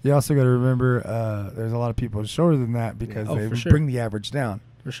 You also got to remember, there's a lot of people shorter than that because Oh, they for sure. bring the average down.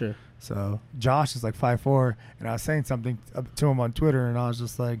 For sure. So Josh is like 5'4", and I was saying something to him on Twitter, and I was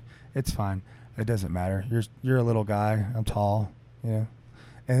just like, "It's fine, it doesn't matter. You're a little guy. I'm tall, you know."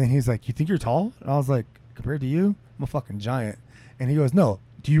 And then he's like, "You think you're tall?" And I was like, "Compared to you, I'm a fucking giant." And he goes, "No,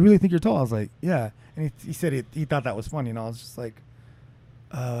 do you really think you're tall?" I was like, "Yeah." And he said he thought that was funny, and I was just like,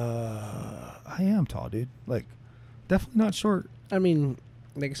 "I am tall, dude. Like, definitely not short." I mean,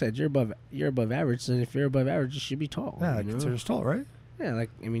 like I said, you're above average, and if you're above average, you should be tall. Yeah, I you know? consider tall, right? Yeah,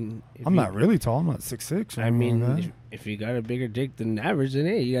 like, I mean. if I'm you- not really tall. I'm not 6'6". or I anything mean, like that. if you got a bigger dick than average, then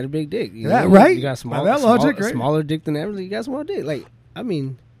hey, you got a big dick. You Yeah, know? right? You got By that logic, right? smaller dick than average, you got a small dick. Like, I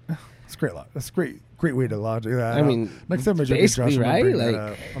mean, It's great. That's great way to logic that. I mean, next time I drink basically, Josh,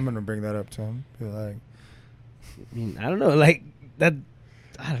 right? I'm gonna bring that up to him. Be like, I mean, I don't know, like that.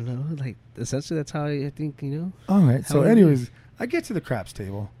 I don't know, like essentially that's how I think, you know. all right. So, How it anyways, I get to the craps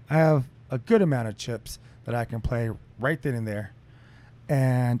table. I have a good amount of chips that I can play right then and there,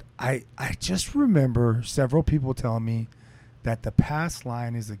 and I just remember several people telling me that the pass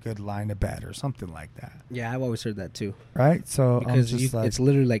line is a good line to bet or something like that. Yeah, I've always heard that too. Right. So Because I'm just like, it's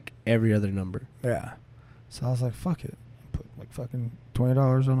literally like every other number. yeah. So I was like, fuck it. Put like fucking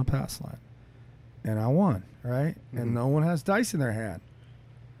 $20 on a pass line. And I won, right? Mhm. And no one has dice in their hand.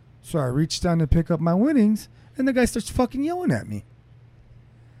 So I reached down to pick up my winnings, and the guy starts fucking yelling at me.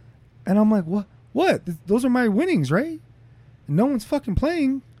 And I'm like, what? What? Those are my winnings, right? And no one's fucking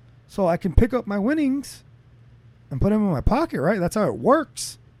playing. So I can pick up my winnings and put them in my pocket, right? That's how it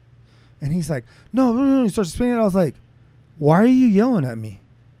works. And he's like, no. He starts explaining it. I was like, why are you yelling at me?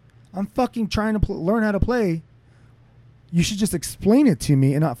 I'm fucking trying to learn how to play. You should just explain it to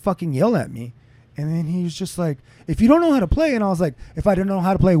me and not fucking yell at me. And then he was just like, if you don't know how to play, and I was like, if I don't know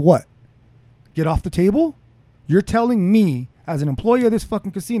how to play, what? Get off the table? You're telling me, as an employee of this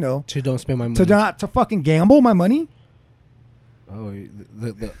fucking casino, To don't spend my money. to fucking gamble my money? Oh,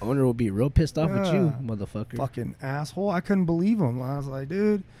 the owner will be real pissed off with you, motherfucker. Fucking asshole. I couldn't believe him. I was like,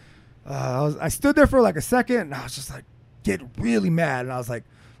 dude. I stood there for like a second, and I was just like, get really mad. And I was like,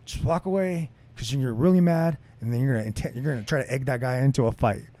 just walk away, because you're really mad, and then you're gonna try to egg that guy into a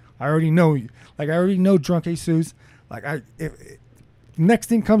fight. I already know you. Like, I already know Drunk Jesus. Like, if next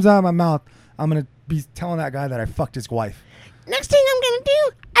thing comes out of my mouth, I'm gonna be telling that guy that I fucked his wife. Next thing I'm gonna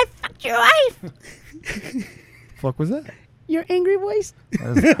do, I fucked your wife. Fuck was that? Your angry voice.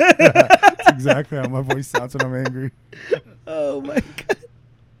 That's exactly how my voice sounds when I'm angry. Oh my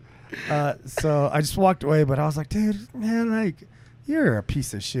god. So I just walked away, but I was like, dude, man, like, you're a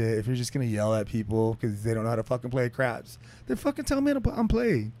piece of shit if you're just gonna yell at people because they don't know how to fucking play craps. Then fucking tell me I'm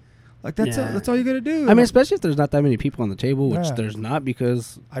playing. Like, that's all you gotta do. I mean, especially if there's not that many people on the table, which Yeah. there's not,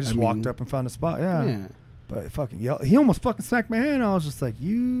 because I just walked up and found a spot. Yeah. Yeah. But fucking yell. He almost fucking smacked my hand. I was just like,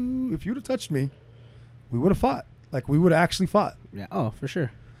 if you'd have touched me, we would have fought. Like, we would have actually fought. Yeah. Oh, for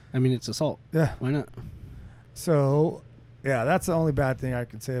sure. I mean, it's assault. Yeah. Why not? So, yeah, that's the only bad thing I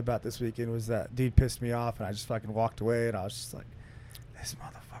could say about this weekend was that dude pissed me off, and I just fucking walked away, and I was just like, this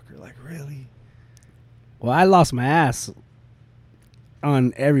motherfucker, like, really? Well, I lost my ass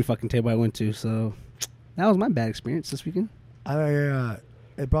on every fucking table I went to, so that was my bad experience this weekend. I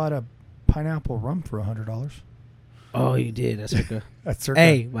bought a pineapple rum for $100. Oh, you did. That's okay. At Circa.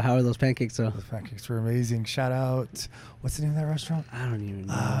 Hey, but how are those pancakes though? The pancakes were amazing. Shout out. What's the name of that restaurant? I don't even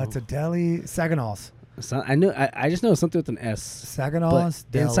know. It's a deli. Saginaws. I know. I just know something with an S. Saginaws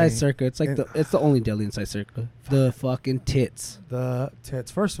But Deli. inside Circa, it's like it's the only deli inside Circa. The fucking tits. The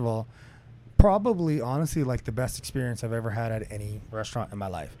tits. First of all, probably, honestly, like the best experience I've ever had at any restaurant in my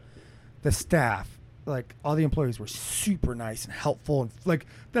life. The staff, like all the employees, were super nice and helpful, and like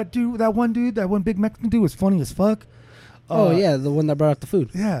that one big Mexican dude was funny as fuck. Oh yeah, the one that brought out the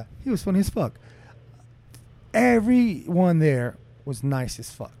food. Yeah, he was funny as fuck. Everyone there was nice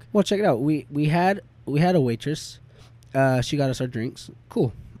as fuck. Well, check it out. We had a waitress. She got us our drinks.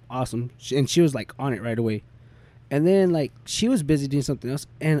 Cool, awesome, and she was like on it right away. And then like she was busy doing something else,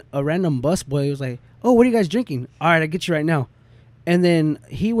 and a random busboy was like, "Oh, what are you guys drinking? All right, I get you right now." And then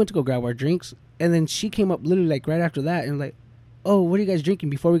he went to go grab our drinks, and then she came up literally like right after that, and like, "Oh, what are you guys drinking?"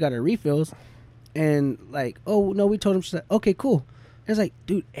 Before we got our refills, and like, "Oh no," we told him. She's like, "Okay, cool." It's like,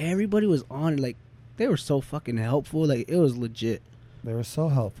 dude, everybody was on it. Like, they were so fucking helpful. Like, it was legit. They were so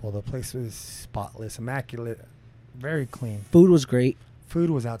helpful. The place was spotless, immaculate, very clean. Food was great. Food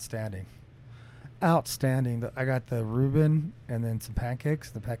was outstanding. Outstanding. I got the Reuben and then some pancakes.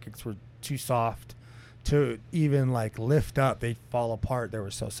 The pancakes were too soft to even like lift up. They fall apart. They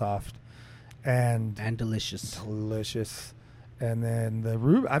were so soft and delicious. delicious. And then the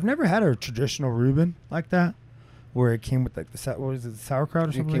Reuben. I've never had a traditional Reuben like that, where it came with like the what was it, the sauerkraut or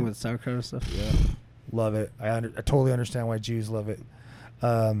It something. came with sauerkraut and stuff. Yeah. Love it. I totally understand why Jews love it.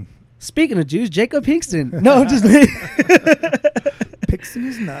 Speaking of Jews, Jacob Hingston. No, just Pixon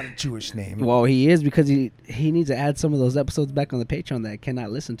is not a Jewish name. well, he is, because he needs to add some of those episodes back on the Patreon that I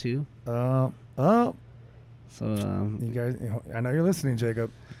cannot listen to. Oh, So you guys, I know you're listening,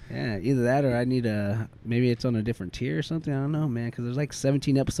 Jacob. yeah, either that or I need maybe it's on a different tier or something. I don't know, man, because there's like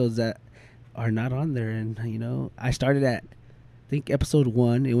 17 episodes that are not on there, and you know, I started at I think episode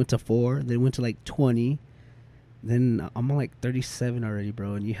 1. It went to 4, then it went to like 20. Then I'm on like 37 already,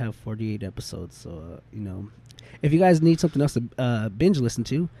 bro, and you have 48 episodes. So you know, if you guys need something else to binge listen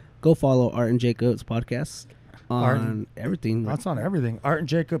to, go follow Art and Jacob's podcast on everything. That's on everything. Art and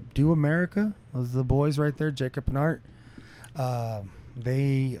Jacob Do America. Those are the boys right there, Jacob and Art.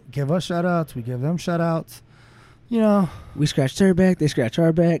 They give us shout outs. We give them shout outs. You know, We scratch their back. They scratch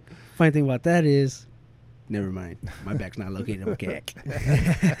our back. Funny thing about that is, never mind. My back's not located on my cack.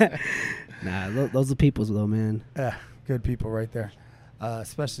 Nah, those are people's though, man. good people right there.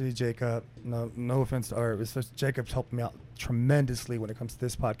 Especially Jacob. No offense to Art. Especially Jacob's helped me out tremendously when it comes to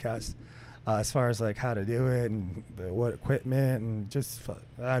this podcast. As far as like how to do it and what equipment and just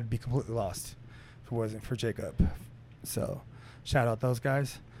I'd be completely lost if it wasn't for Jacob. So shout out those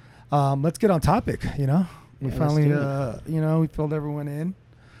guys. Let's get on topic. You know, we finally we filled everyone in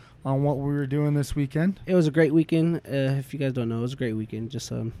on what we were doing this weekend. It was a great weekend. If you guys don't know, it was a great weekend. Just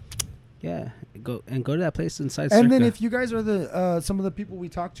go to that place inside. And Circa. then if you guys are the some of the people we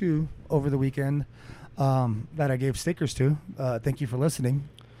talked to over the weekend that I gave stickers to, thank you for listening.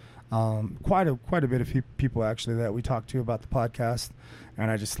 Quite a bit of people actually that we talked to about the podcast,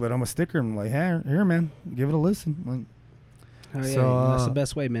 and I just slid them a sticker and I'm like, hey, here, man, give it a listen. Oh, yeah, So, that's the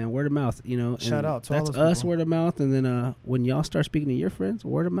best way, man. Word of mouth, you know. Shout out to all that's those us, people. word of mouth, and then when y'all start speaking to your friends,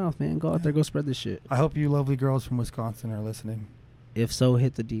 word of mouth, man. Go out there, go spread this shit. I hope you lovely girls from Wisconsin are listening. If so,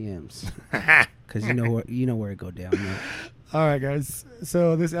 hit the DMs, because you know where it go down, man. All right, guys.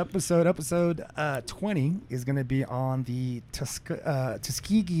 So this episode 20, is going to be on the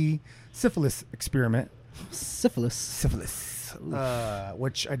Tuskegee syphilis experiment. Syphilis.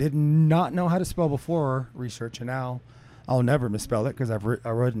 Which I did not know how to spell before research, and now I'll never misspell it because I've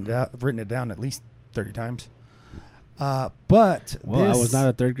written it down at least 30 times. But Well, I was not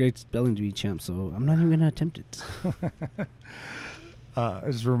a third grade spelling bee champ, so I'm not even gonna attempt it.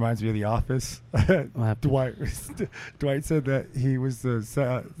 It just reminds me of The Office. happened? Dwight said that he was the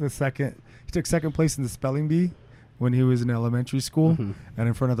second. He took second place in the spelling bee when he was in elementary school, and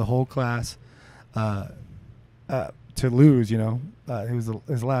in front of the whole class, to lose. You know, it was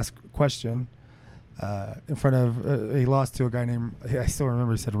his last question. In front of he lost to a guy named, I still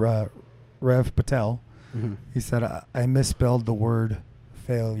remember, he said Rev Patel. He said I misspelled the word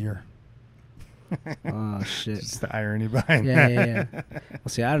failure. Oh shit! Just the irony behind that. Yeah. Well,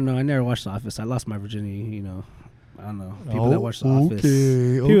 see, I don't know. I never watched The Office. I lost my virginity. You know, I don't know. People that watch The Office.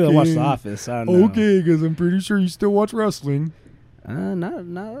 People that watch The Office. I don't know. Okay, because I'm pretty sure you still watch wrestling.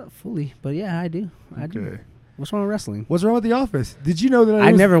 Not fully, but yeah, I do. I do. What's wrong with wrestling? What's wrong with The Office? Did you know that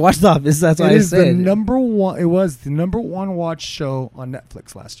I never watched The Office. That's why I said the number one. It was the number one watched show on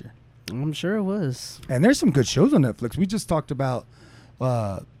Netflix last year. I'm sure it was. And there's some good shows on Netflix. We just talked about.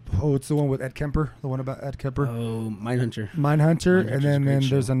 It's the one with Ed Kemper. The one about Ed Kemper. Oh, Mindhunter. Mindhunter, and then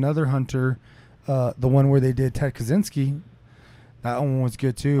there's another Hunter. The one where they did Ted Kaczynski. That one was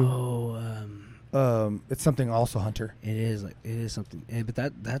good too. Oh, it's something also Hunter. it is something.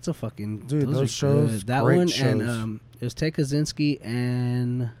 But that's a fucking Dude, those are shows, good. That great one shows. and it was Ted Kaczynski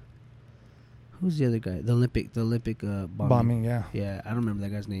and who's the other guy? The Olympic Bombing, yeah. Yeah, I don't remember that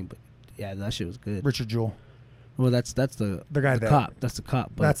guy's name, but yeah, that shit was good. Richard Jewell. Well, that's the guy the that cop. That's the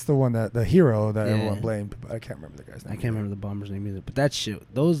cop. But that's the one the hero that Yeah. everyone blamed, but I can't remember the guy's name. I can't remember the bomber's name either. But that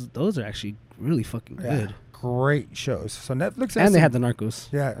shit, those are actually really fucking good. Great shows. So Netflix has And they some- had the Narcos.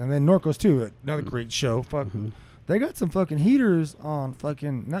 Yeah, and then Narcos too. Another great show. Fuck, they got some fucking heaters on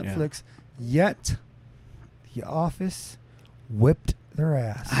fucking Netflix. Yet, The Office whipped their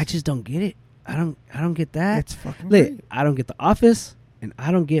ass. I just don't get it. I don't get that. It's fucking great. I don't get The Office, and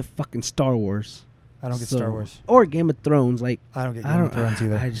I don't get fucking Star Wars. I don't get Star Wars. or Game of Thrones. Like I don't get Game of Thrones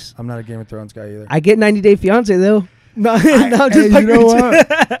either. just I'm not a Game of Thrones guy either. I get 90 Day Fiance though. No, You know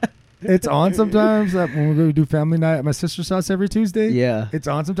what? It's on sometimes when we go do family night at my sister's house every Tuesday. Yeah. It's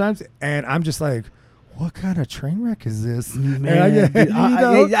on sometimes, and I'm just like, what kind of train wreck is this? Man, And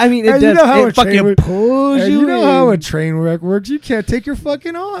I mean, it and does. you know how a It train fucking wreck- pulls and you. you know how a in. train wreck works. You can't take your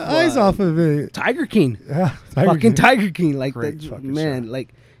fucking eyes off of it. Tiger King. Yeah, Tiger King. Like Great that, fucking man. show.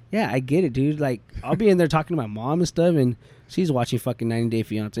 Like, yeah, I get it, dude. Like, I'll be in there talking to my mom and stuff, and she's watching fucking 90 Day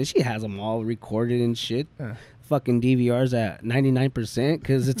Fiance. She has them all recorded and shit. Yeah. Fucking DVRs at 99%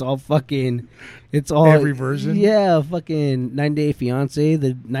 because it's all fucking, it's all Every version? Yeah, fucking 90 Day Fiance,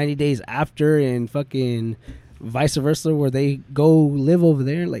 the 90 days after, and fucking vice versa, where they go live over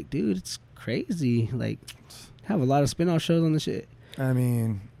there. Like, dude, it's crazy. Like, have a lot of spin-off shows on the shit. I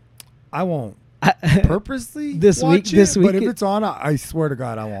mean, I won't purposely This watch week- it, this but if week- it's on, I swear to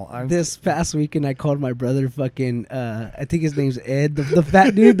God, I won't. This past weekend, I called my brother fucking, I think his name's Ed, the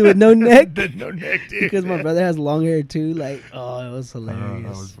fat dude with no neck. no neck, dude. Because my brother has long hair too. Like, oh, it was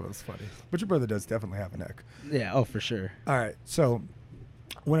hilarious. That was funny. But your brother does definitely have a neck. Yeah, oh, for sure. All right. So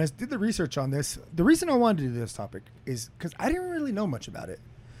when I did the research on this, the reason I wanted to do this topic is because I didn't really know much about it.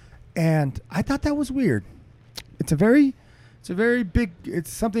 And I thought that was weird. it's a very big.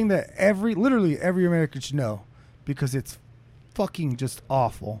 It's something that literally every American should know, because it's fucking just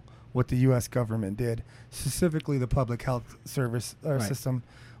awful what the U.S. government did, specifically the public health service system,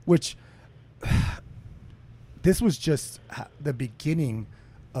 which this was just the beginning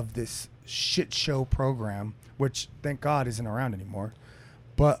of this shit show program, which thank God isn't around anymore.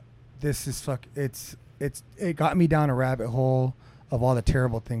 But this is it got me down a rabbit hole of all the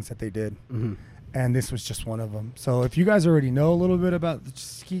terrible things that they did. Mm-hmm. And this was just one of them. So if you guys already know a little bit about the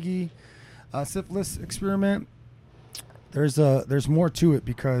Tuskegee syphilis experiment, there's more to it,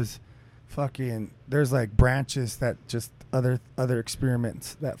 because fucking there's like branches that just other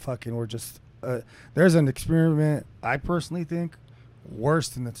experiments that fucking were just there's an experiment I personally think worse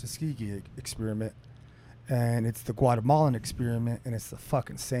than the Tuskegee experiment, and it's the Guatemalan experiment, and it's the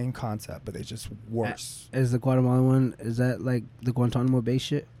fucking same concept, but it's just worse. Is the Guatemalan one, is that like the Guantanamo Bay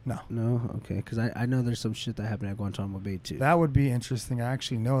shit? No. Okay, because I know there's some shit that happened at Guantanamo Bay too. That would be interesting. I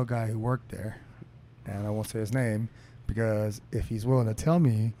actually know a guy who worked there, and I won't say his name, because if he's willing to tell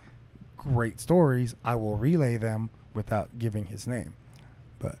me great stories, I will relay them without giving his name.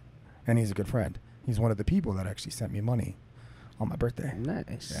 And he's a good friend. He's one of the people that actually sent me money on my birthday.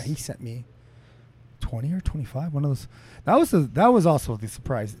 Nice. Yeah, he sent me 20 or 25. One of those. That was also the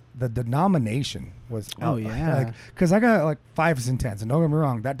surprise. The denomination was. Oh yeah. Because I got like 5s and 10s, and don't get me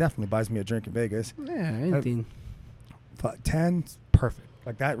wrong, that definitely buys me a drink in Vegas. Yeah, anything. 10, perfect.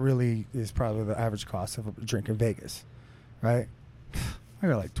 Like that really is probably the average cost of a drink in Vegas, right? I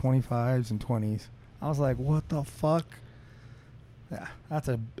got like 25s and 20s. I was like, what the fuck? Yeah,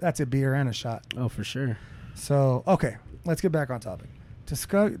 that's a beer and a shot. Oh, for sure. So, okay, let's get back on topic.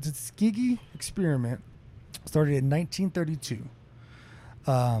 Tuskegee experiment started in 1932.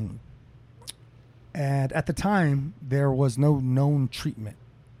 And at the time, there was no known treatment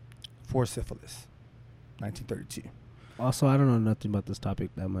for syphilis. 1932. Also, I don't know nothing about this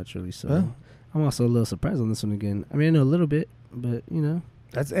topic that much, really, so Huh? I'm also a little surprised on this one again. I mean, I know a little bit, but, you know.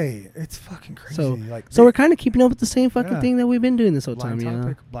 It's fucking crazy. So we're kind of keeping up with the same fucking thing that we've been doing this whole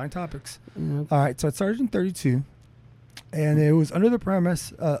time, blind topics. You know? All right, so it started in 32, and it was under the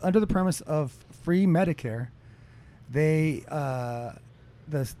premise of free Medicare. They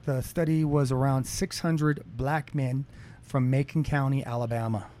the study was around 600 black men from Macon County,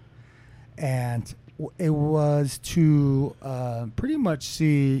 Alabama, and it was to pretty much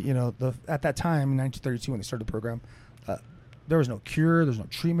see, at that time in 1932 when they started the program, there was no cure, there's no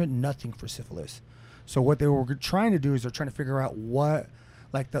treatment, nothing for syphilis. So what they were trying to do is they're trying to figure out what,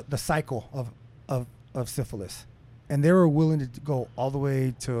 like the cycle of syphilis, and they were willing to go all the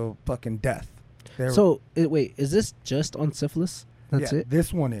way to fucking death. Wait, is this just on syphilis? That's it?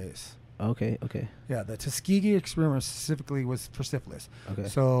 This one is. Okay. Yeah, the Tuskegee experiment specifically was for syphilis. Okay.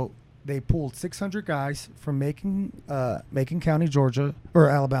 So they pulled 600 guys from Macon County, Georgia, or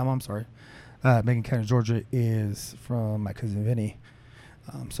Alabama, I'm sorry. Macon County, Georgia is from my cousin Vinny.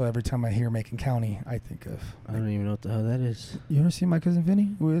 So every time I hear Macon County, I think of... I don't even know what the hell that is. You ever seen My Cousin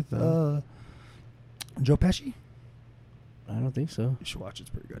Vinny with Joe Pesci? I don't think so. You should watch it. It's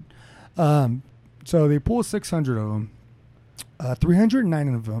pretty good. So they pulled 600 of them.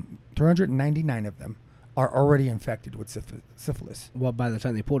 399 of them are already infected with syphilis. Well, by the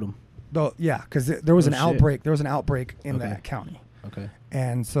time they pulled them. Though, yeah, because there was an outbreak. There was an outbreak in Okay. that county. Okay.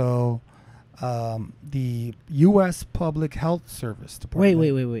 And so the U.S. Public Health Service Department...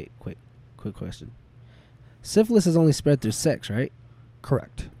 Wait. Quick question. Syphilis is only spread through sex, right?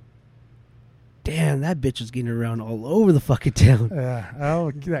 Correct. Damn, that bitch was getting around all over the fucking town. Yeah.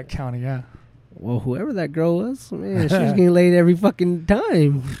 Oh, that county, yeah. Well, whoever that girl was, man, she was getting laid every fucking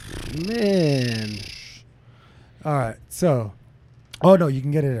time. Man. All right. So, oh no, you can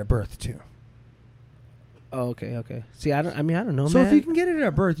get it at birth too. Oh, okay. See, I don't know, So man. if you can get it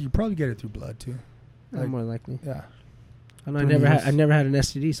at birth, you probably get it through blood too. More likely. Yeah. I never had an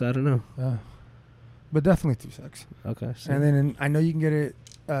STD, so I don't know. Yeah. But definitely through sex. Okay. So. And then I know you can get it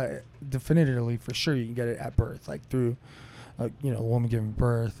definitively for sure. You can get it at birth, like through, a woman giving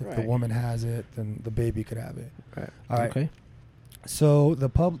birth. If the woman has it, then the baby could have it. Right. All right. Okay. So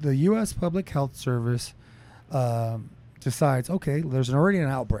the U.S. Public Health Service decides, okay, there's already an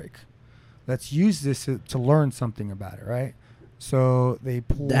outbreak. Let's use this to learn something about it, right? So they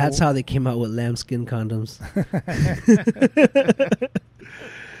pull. That's how they came out with lambskin condoms.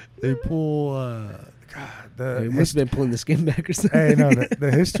 They pull. They must have been pulling the skin back or something. Hey, no,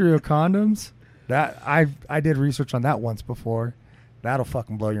 the history of condoms. That I did research on that once before. That'll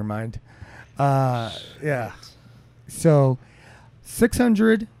fucking blow your mind. Yeah. So,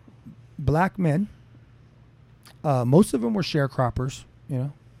 600 black men. Most of them were sharecroppers.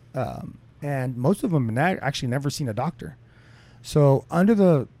 and most of them had actually never seen a doctor. So under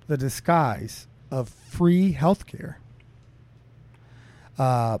the disguise of free healthcare,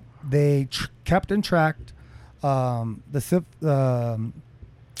 they kept and tracked the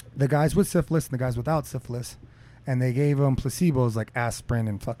guys with syphilis and the guys without syphilis, and they gave them placebos like aspirin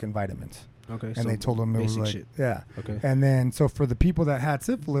and fucking vitamins. Okay. And so they told them it was basic like, shit. yeah. Okay. And then, so for the people that had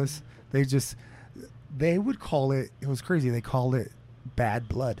syphilis, they would call it was crazy. They called it bad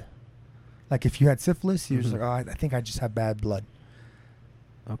blood. Like if you had syphilis, you were just like, oh, I think I just have bad blood.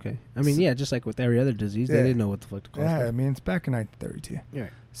 Okay. I mean, yeah, just like with every other disease, they Yeah. didn't know what the fuck to call Yeah, it. I mean, it's back in 1932. Yeah.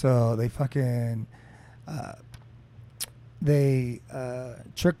 So they fucking,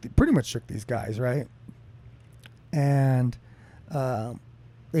 pretty much tricked these guys, right? And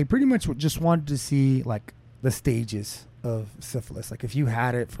they pretty much just wanted to see like the stages of syphilis. Like if you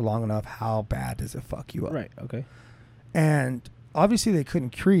had it for long enough, how bad does it fuck you up? Right. Okay. And obviously they couldn't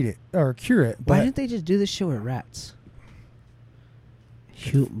cure it. But Why didn't they just do this shit with rats?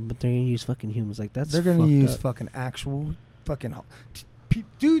 But they're gonna use fucking humans. Like that's they're gonna fucked use up. fucking actual fucking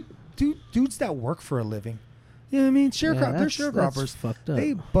dudes that work for a living. You know what I mean? They're that's sharecroppers. fucked up.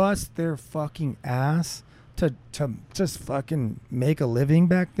 They bust their fucking ass to just fucking make a living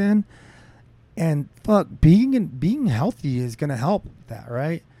back then. And fuck, being healthy is gonna help that,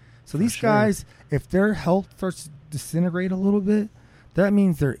 right? So these sure. guys, if their health starts to disintegrate a little bit, that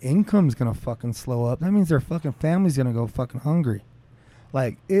means their income's gonna fucking slow up. That means their fucking family's gonna go fucking hungry.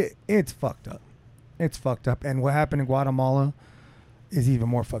 Like it's fucked up. It's fucked up. And what happened in Guatemala is even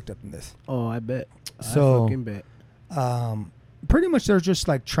more fucked up than this. Oh, I bet. So, I fucking bet. Pretty much they're just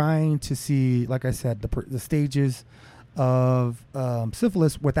like trying to see, like I said, the stages of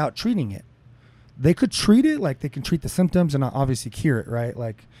syphilis without treating it. They could treat it, like they can treat the symptoms and obviously cure it, right?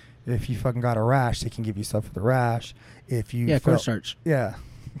 Like if you fucking got a rash, they can give you stuff for the rash. If you Cornstarch. Yeah,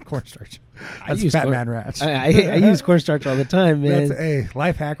 cornstarch. I That's use Fat corn- Man rash. I use cornstarch all the time, man. That's a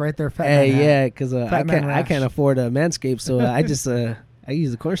life hack right there. Fat Hey, Man hack. yeah, because I can't rash. afford a Manscaped, so I just I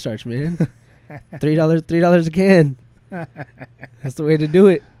use the cornstarch, man. $3 a can. That's the way to do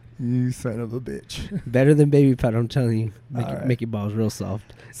it. You son of a bitch. Better than baby powder, I'm telling you. All right. Make your balls real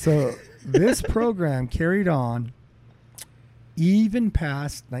soft. So this program carried on even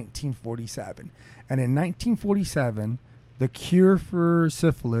past 1947. And in 1947, the cure for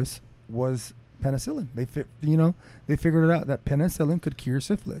syphilis was penicillin. They figured it out that penicillin could cure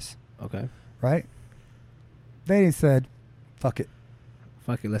syphilis, Okay. right? They said, fuck it.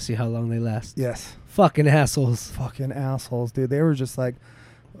 Fuck it, let's see how long they last. Yes. Fucking assholes. Fucking assholes, dude. They were just like,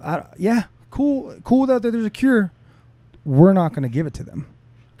 yeah, cool that there's a cure. We're not going to give it to them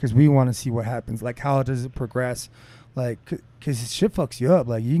because we want to see what happens. Like, how does it progress? Like, because shit fucks you up.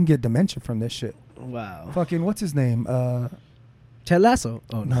 Like, you can get dementia from this shit. Wow. Fucking, what's his name? Ted Lasso.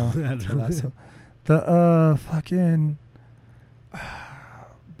 Oh, no. Ted Lasso. The, fucking,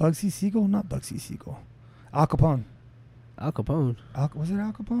 Bugsy Siegel? Not Bugsy Siegel. Al Capone. Al Capone. Was it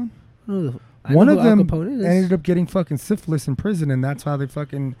Al Capone? I One know of who Al them Capone is. ended up getting fucking syphilis in prison, and that's how they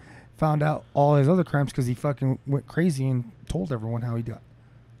fucking found out all his other crimes because he fucking went crazy and told everyone how he died.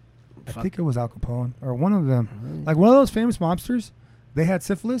 I think it was Al Capone or one of them. Really? Like one of those famous mobsters, they had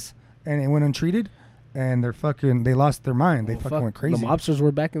syphilis and it went untreated, and they lost their mind. They Well, fucking fuck, went crazy. The mobsters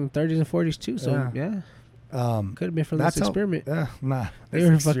were back in the 30s and 40s too, so yeah. Could have been from this experiment. Nah. They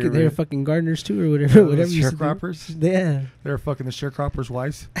were fucking gardeners too, or whatever. Yeah, whatever the you used to do. sharecroppers. Yeah, They were fucking the sharecroppers'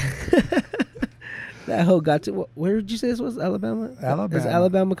 wives. that hoe got to. Where did you say this was? Alabama. Alabama. Is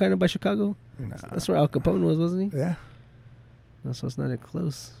Alabama kind of by Chicago? Nah. That's where Al Capone was, wasn't he? Yeah. No, so it's not that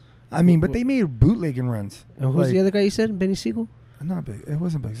close. I mean, but they made bootlegging runs. And who's the other guy you said? Benny Siegel. Not big. It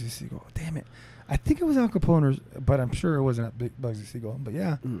wasn't Bugsy Siegel. Damn it. I think it was Al Capone, but I'm sure it wasn't Bugsy Siegel. But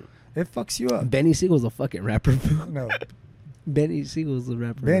yeah, it fucks you up. Benny Siegel's a fucking rapper. No, Benny Siegel's a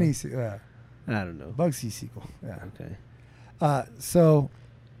rapper. Benny. I don't know. Bugsy Siegel. Yeah. Okay. So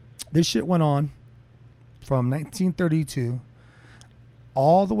this shit went on from 1932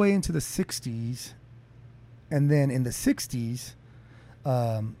 all the way into the 60s, and then in the 60s,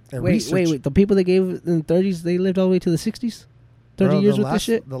 wait. The people they gave in the 30s, they lived all the way to the 60s. 30 years with this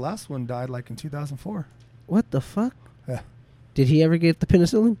shit. The last one died like in 2004. What the fuck? Yeah. Did he ever get the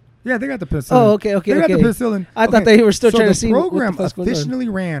penicillin? Yeah, they got the penicillin. Oh, okay. They got the penicillin. I thought they were still trying to see what what the program the fuck's going on. officially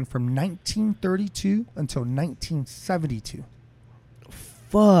ran from 1932 until 1972.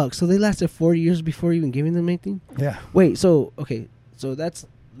 Fuck. So they lasted 40 years before even giving them anything? Yeah. Wait, so that's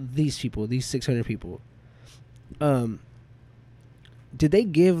these people, these 600 people. Did they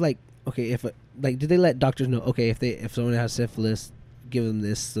give did they let doctors know, okay, if someone has syphilis, give them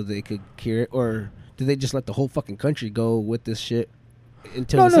this so they could cure it, or did they just let the whole fucking country go with this shit?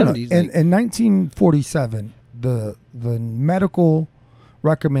 until the 70s. In 1947, the medical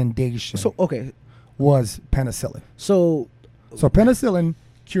recommendation So okay, was penicillin. so So penicillin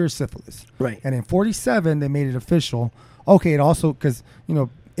cures syphilis. right. And in 47, they made it official. Okay, it also, because,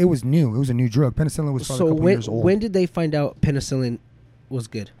 it was new. It was a new drug. Penicillin was probably So a couple years old. when did they find out penicillin was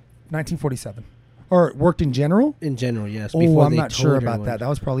good 1947. Or it worked in general? in general? Yes. Oh, I'm not sure about that. That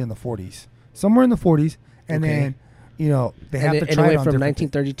was probably in the 40s. Somewhere in the 40s. And Okay. then, they have And to it try it went on from different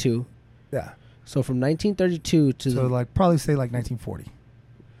 1932. things. Yeah. So from 1932 to So, probably say 1940.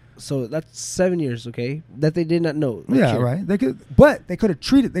 so that's 7 years. Okay, that they did not know. the Yeah, cure. right. They could have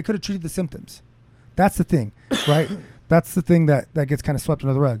treated the symptoms. That's the thing, right? That's the thing that gets kind of swept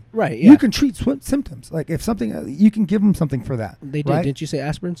under the rug. Right. Yeah. You can treat symptoms. Like if something, you can give them something for that. They did. right? Didn't you say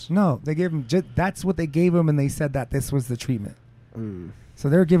aspirins? No, they gave them. That's what they gave them, and they said that this was the treatment. Mm. So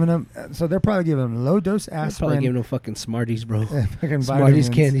they're giving them. So they're probably giving them low dose They're probably aspirin. giving them fucking Smarties, bro. fucking Smarties vitamins.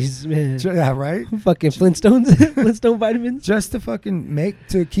 candies, man. Yeah, right. Fucking Flintstones, Flintstone vitamins. Just to fucking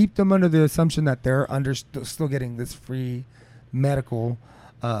keep them under the assumption that they're still getting this free medical,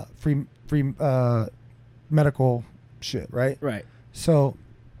 medical shit, right? Right. So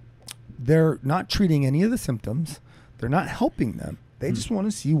they're not treating any of the symptoms. They're not helping them. They just want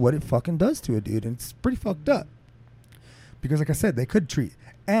to see what it fucking does to a dude, and it's pretty fucked up. Because, like I said, they could treat,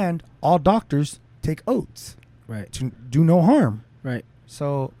 and all doctors take oaths Right. to do no harm. Right.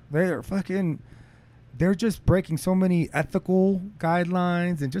 So they're they're just breaking so many ethical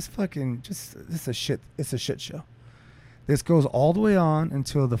guidelines and it's a shit show. This goes all the way on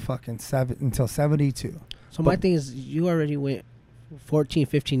until until 72. So my thing is, you already went 14,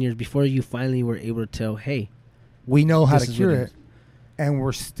 15 years before you finally were able to tell, hey, We know how This to is cure what it it, is. and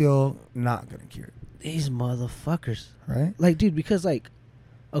we're still not going to cure it, these motherfuckers. right? Like, dude, because, like,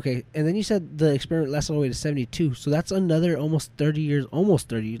 okay, and then you said the experiment lasted all the way to 72. So that's another almost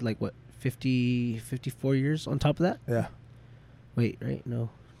 30, like, what, 54 years on top of that? Yeah. Wait, right? No.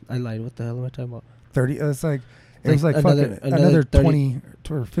 I lied. What the hell am I talking about? 30. It's like it Like was like another- fucking another another 30 20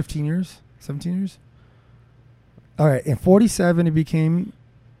 or 15 years, 17 years. All right, in 47 it became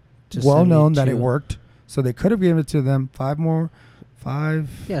To well known that it 72. worked, so they could have given it to them 5,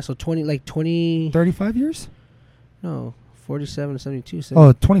 Yeah, so 20, 35 years. no, 47 to 72.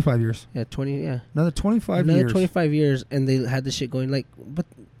 Oh, 25 years. Yeah, 20, yeah. Another 25 Another years. 25 years, and they had this shit going, like, but,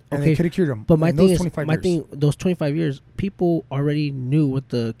 And they okay. could have cured them. But my in thing those is, 25 my years. thing, those 25 years, people already knew what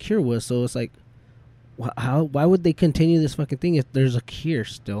the cure was. So it's like, why would they continue this fucking thing if there's a cure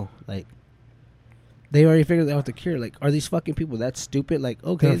still? Like, they already figured out the cure. Like, are these fucking people that stupid? Like,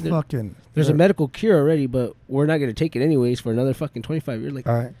 okay, They're fucking. there's a they're- medical cure already, but we're not going to take it anyways for another fucking 25 years. Like,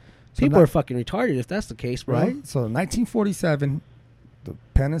 All right. So people not- are fucking retarded if that's the case, bro. right. So 1947, the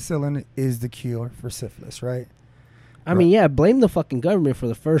penicillin is the cure for syphilis, right? I mean, yeah, blame the fucking government for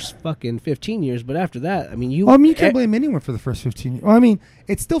the first fucking 15 years, but after that, I mean, you. Well, I mean, you can't blame anyone for the first 15 years. Well, I mean,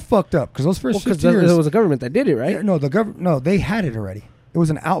 it's still fucked up because those first because 15 years. it was the government that did it, right? Yeah, no, the government. No, they had it already. It was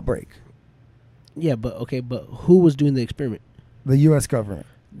an outbreak. Yeah, but okay, but who was doing the experiment? The U.S. government.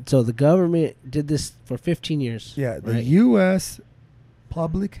 So the government did this for 15 years. Yeah, the right? U.S.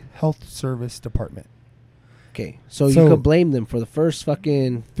 Public Health Service Department. Okay, so So- you could blame them for the first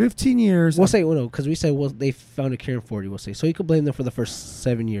fucking. 15 years. We'll say, well, no, because we said, well, they found a cure in 40. We'll say, so you could blame them for the first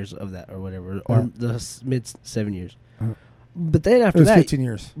 7 years of that, or whatever, or the mid 7 years. But then it after was that, 15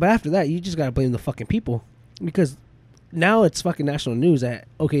 years. but after that, you just gotta blame the fucking people, because now it's fucking national news that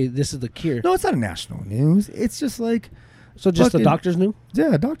okay, this is the cure. No, it's not a national news. It's just like, So just the fucking- doctors knew.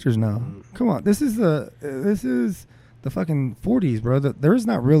 yeah, doctors know. Come on, this is the fucking 40s, bro. There's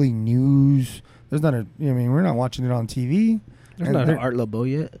not really news. There's not a. I mean, we're not watching it on TV. There's And not an there- Art Laboe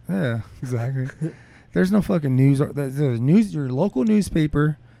yet. Yeah, exactly. There's no fucking news. There's news. Your local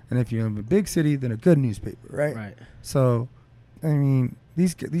newspaper, and if you're in a big city, then a good newspaper, right? Right. So, I mean,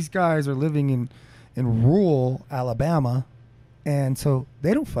 these guys are living in rural Alabama, and so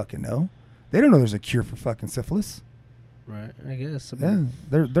they don't fucking know. They don't know there's a cure for fucking syphilis. Right. I guess. I Yeah, mean,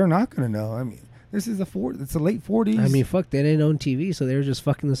 they're not gonna know. I mean, this is it's the late 40s. I mean, fuck, they didn't own TV, so they were just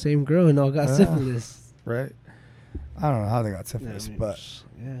fucking the same girl and all got Yeah. syphilis. right? I don't know how they got Yeah, syphilis, I mean, but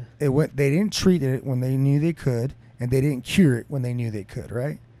yeah. it went. They didn't treat it when they knew they could, and they didn't cure it when they knew they could,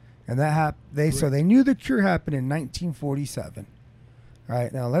 right? And that happened. So they knew the cure happened in 1947. All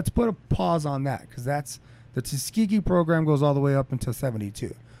right, now let's put a pause on that because that's the Tuskegee program goes all the way up until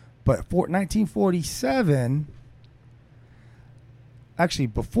 72, but for 1947, actually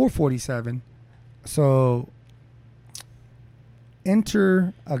before 47, so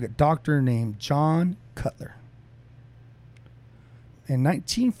enter a doctor named John Cutler. In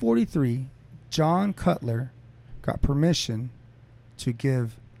 1943, John Cutler got permission to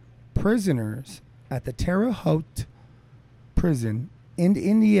give prisoners at the Terre Haute prison in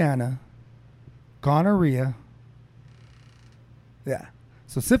Indiana gonorrhea. Yeah.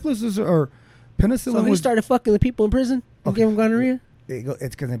 So syphilis or penicillin So he was... started fucking the people in prison and Okay. gave him gonorrhea?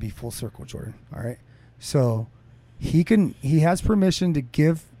 It's going to be full circle, Jordan. All right. So he has permission to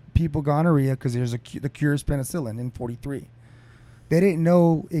give people gonorrhea because the cure is penicillin in 43. They didn't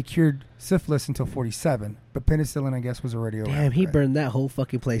know it cured syphilis until 47, but penicillin, I guess, was already around. Damn, he right? burned that whole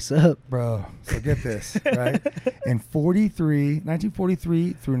fucking place up. Bro, so get this, right? In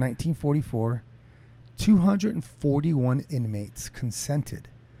 1943 through 1944, 241 inmates consented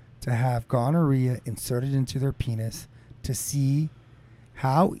to have gonorrhea inserted into their penis to see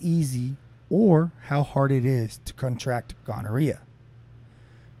how easy or how hard it is to contract gonorrhea.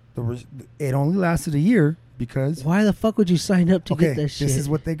 It only lasted a year because... Why the fuck would you sign up to get that shit? This is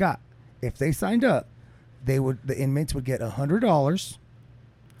what they got. If they signed up, the inmates would get $100.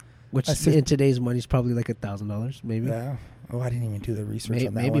 Which I said- in today's money is probably like $1,000, maybe. Yeah. Oh, I didn't even do the research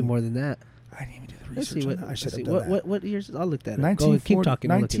on that Maybe one. more than that. I didn't even do the Let's research see on that. I should have see. done that. What years? I'll look that up. Go ahead, keep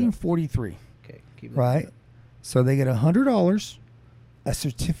talking. I'll look it up. 1943. Okay, keep Right. looking it up. So they get $100, a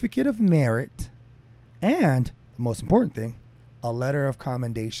certificate of merit, and the most important thing, a letter of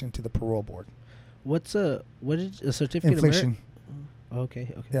commendation to the parole board. What is a certificate Inflation. of merit?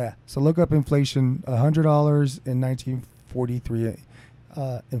 Okay. Yeah. So look up inflation. $100 in 1943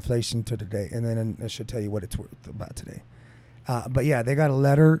 inflation to today, and then it should tell you what it's worth about today. But yeah, they got a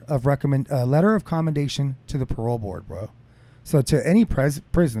letter of commendation to the parole board, bro. So to any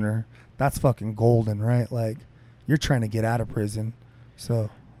prisoner, that's fucking golden, right? Like you're trying to get out of prison. So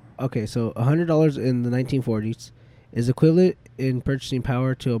Okay, so $100 in the 1940s is equivalent in purchasing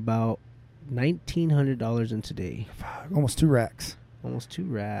power to about $1,900 in today. almost 2 racks. Almost 2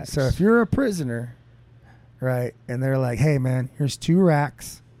 racks. So if you're a prisoner, right, and they're like, "Hey, man, here's 2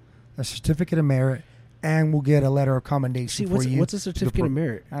 racks, a certificate of merit, and we'll get a letter of commendation for you." what's a certificate of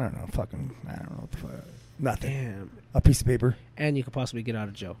merit? I don't know. I don't know what the fuck. Nothing. Damn. A piece of paper. And you could possibly get out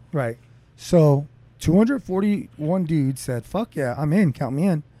of jail. Right. So 241 dudes said, "Fuck yeah, I'm in. Count me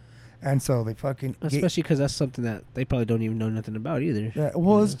in." And so they fucking Especially because that's something that they probably don't even know nothing about either. Yeah,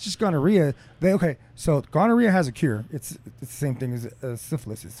 well, it's just gonorrhea. So gonorrhea has a cure. It's the same thing as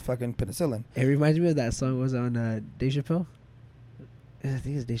syphilis. It's fucking penicillin. It reminds me of that song was on Dave Chappelle. I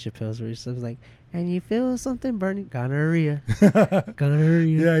think it's Dave Chappelle's where he says like, "And you feel something burning, gonorrhea,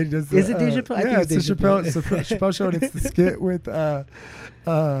 gonorrhea." Yeah, he does. Is it Dave Chappelle? I Yeah, think it's it's the Dave Chappelle show. And it's the skit with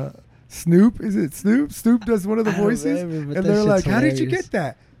Snoop. Is it Snoop? Snoop does one of the I don't voices, remember, but and that they're like, shit's "How did you hilarious." get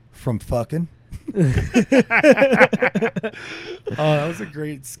that?" From fucking. Oh, that was a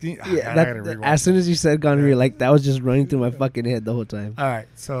great scheme. Yeah, I gotta rewind. as soon as you said gonorrhea, like that was just running through my fucking head the whole time. All right,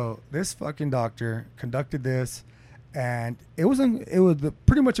 so this fucking doctor conducted this, and it was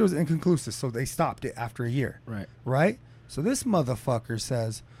pretty much inconclusive. So they stopped it after a year. Right. Right. So this motherfucker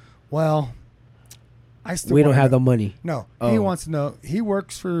says, "Well, I still We don't wanna have know." the money. No, Oh. he wants to know. He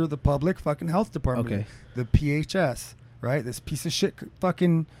works for the public fucking health department, Okay. the PHS, right? This piece of shit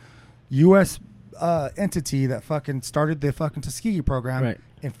fucking U.S. Entity that fucking started the fucking Tuskegee program. Right.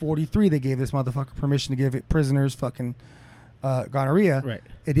 In 43, they gave this motherfucker permission to give it prisoners fucking gonorrhea. Right.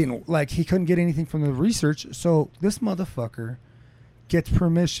 It didn't, he couldn't get anything from the research. So this motherfucker gets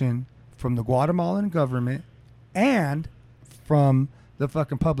permission from the Guatemalan government and from the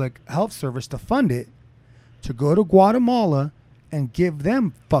fucking public health service to fund it, to go to Guatemala and give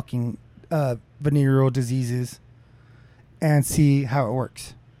them fucking venereal diseases and see how it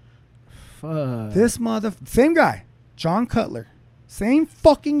works. Fuck. This same guy, John Cutler, same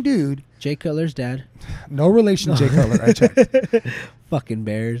fucking dude. Jay Cutler's dad. No relation to Jay Cutler. I checked. Fucking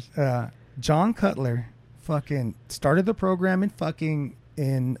bears. John Cutler fucking started the program in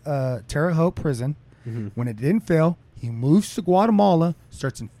Terre Haute prison. Mm-hmm. When it didn't fail, he moves to Guatemala,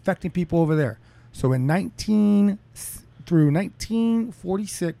 starts infecting people over there. So in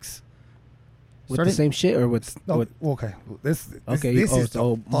 1946, With the same shit or with? okay, this Okay. this is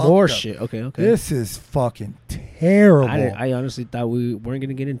more fucked up. shit. Okay. Okay. This is fucking terrible. I honestly thought we weren't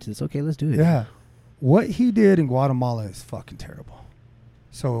gonna get into this. Okay, let's do it. Yeah. What he did in Guatemala is fucking terrible.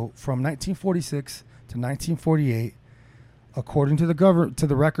 So from 1946 to 1948, according to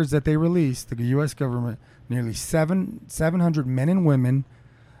the records that they released, the U.S. government, nearly 700 men and women,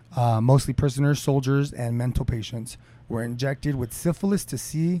 mostly prisoners, soldiers, and mental patients, were injected with syphilis to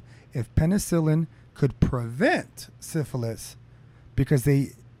see if penicillin could prevent syphilis, because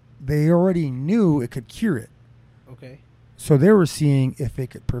they already knew it could cure it. Okay. So they were seeing if it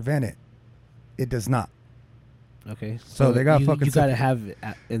could prevent it. It does not. Okay. So they got you fucking gotta have it,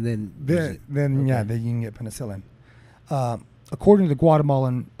 and then use it. Then Okay. yeah, then you can get penicillin. according to the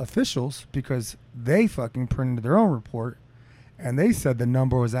Guatemalan officials, because they fucking printed their own report, and they said the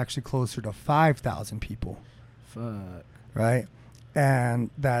number was actually closer to 5,000 people, Fuck. right? And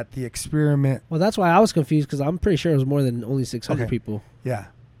that the experiment, Well, that's why I was confused because I'm pretty sure it was more than only 600 Okay. people. yeah,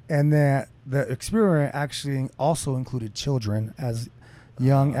 and that the experiment actually also included children as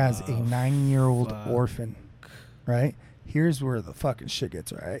young as a 9-year-old fuck. orphan, right? Here's where the fucking shit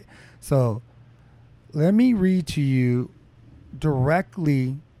gets, right? So let me read to you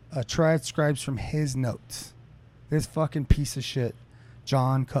directly transcribes from his notes. This fucking piece of shit,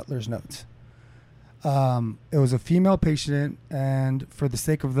 John Cutler's notes. It was a female patient, and for the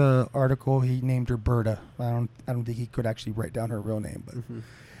sake of the article, he named her Berta. I don't think he could actually write down her real name, but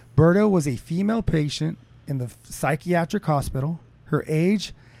Berta was a female patient in the psychiatric hospital. Her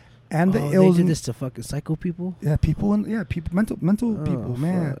age and the They illness. did this to fucking psycho people? Yeah, people mental people,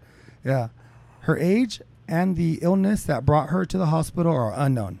 man. fuck. Yeah. Her age and the illness that brought her to the hospital are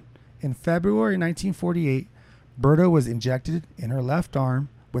unknown. In February 1948, Berta was injected in her left arm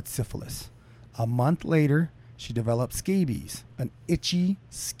with syphilis. A month later, she developed scabies, an itchy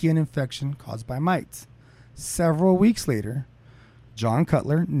skin infection caused by mites. Several weeks later, John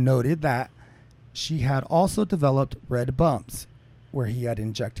Cutler noted that she had also developed red bumps where he had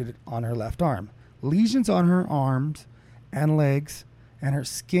injected it on her left arm, lesions on her arms and legs, and her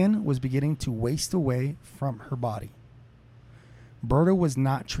skin was beginning to waste away from her body. Berta was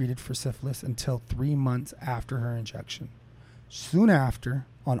not treated for syphilis until 3 months after her injection. Soon after,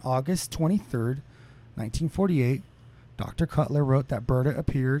 on August 23rd, 1948, Dr. Cutler wrote that Berta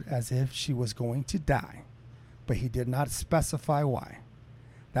appeared as if she was going to die, but he did not specify why.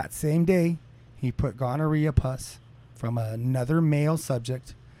 That same day, he put gonorrhea pus from another male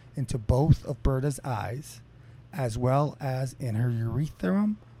subject into both of Berta's eyes, as well as in her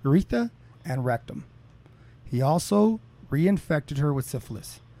urethra and rectum. He also reinfected her with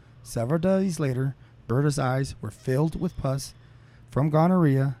syphilis. Several days later, Berta's eyes were filled with pus from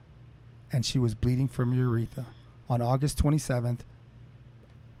gonorrhea, and she was bleeding from her urethra. On August 27th,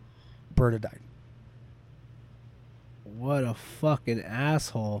 Berta died. What a fucking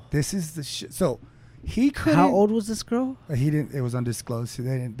asshole. This is the shit. So he couldn't. How old was this girl? He didn't. It was undisclosed. So he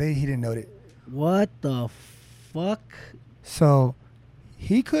didn't note it. What the fuck? So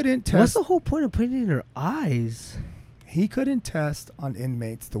he couldn't test. What's the whole point of putting it in her eyes? He couldn't test on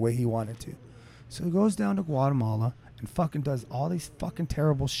inmates the way he wanted to. So he goes down to Guatemala and fucking does all these fucking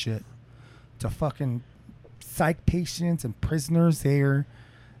terrible shit to fucking psych patients and prisoners there.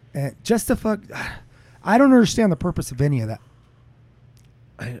 And just to fuck. I don't understand the purpose of any of that.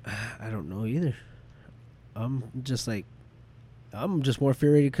 I don't know either. I'm just more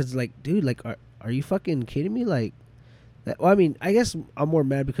infuriated because, like, dude, like, are you fucking kidding me? Like, that. Well, I mean, I guess I'm more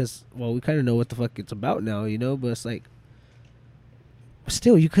mad because, well, we kind of know what the fuck it's about now, you know. But it's like,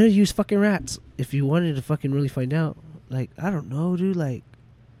 still, you could have used fucking rats if you wanted to fucking really find out. Like, I don't know, dude. Like,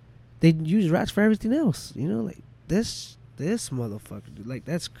 they use rats for everything else, you know. Like this motherfucker, dude. Like,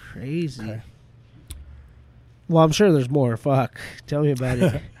 that's crazy. Okay. Well, I'm sure there's more. Fuck, tell me about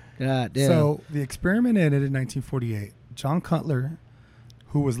it. God damn. So the experiment ended in 1948. John Cutler,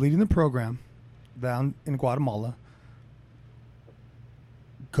 who was leading the program down in Guatemala,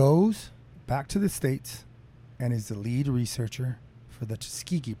 goes back to the States and is the lead researcher for the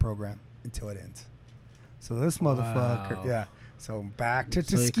Tuskegee program until it ends. So this motherfucker, Wow. yeah. So back to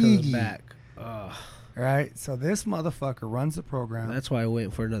So he comes Tuskegee. back. Ugh. Right? So this motherfucker runs the program. That's why I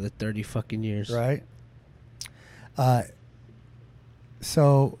wait for another 30 fucking years. Right?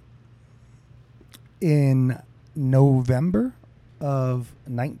 So in November of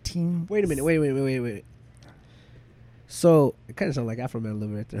 19... Wait a minute. Wait. So it kind of sounds like Afro Man a little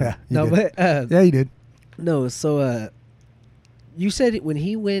bit right there. Yeah, you no, did. but Yeah, you did. no. So you said when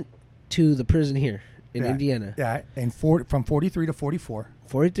he went to the prison here in Yeah. Indiana, Yeah, and from 43 to 44.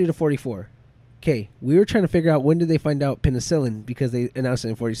 43 to 44. Okay, we were trying to figure out when did they find out penicillin because they announced it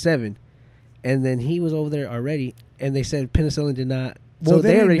in 47, and then he was over there already, and they said penicillin did not. Well, So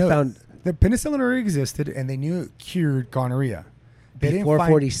they didn't already know- found the penicillin already existed, and they knew it cured gonorrhea. They didn't before find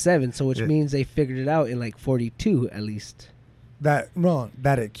 47, so which Yeah. means they figured it out in like 42 at least. that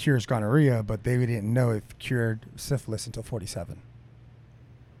it cures gonorrhea, but they didn't know it cured syphilis until 47.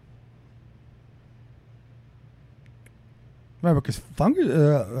 Remember, because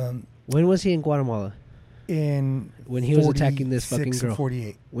fungus When was he in Guatemala? in When he was attacking this 46 fucking and girl.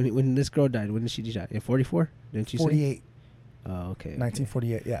 48. When this girl died, when did she die? In 44? Didn't you say? 48. Oh, okay.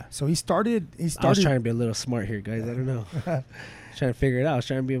 1948. Yeah. So he started. I was trying to be a little smart here, guys. I don't know. Trying to figure it out. I was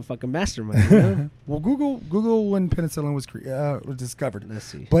trying to be a fucking mastermind. You know? Well, Google when penicillin was discovered. Let's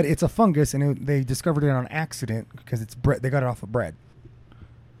see. But it's a fungus, and they discovered it on accident because it's bread. They got it off of bread.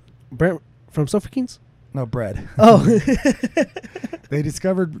 Brent from Sophocles? No, bread. Oh. They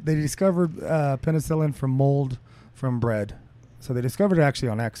discovered penicillin from mold from bread. So they discovered it actually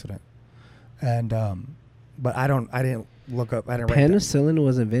on accident. And but I didn't look up. I didn't write that. Penicillin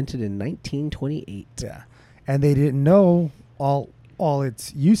was invented in 1928. Yeah, and they didn't know all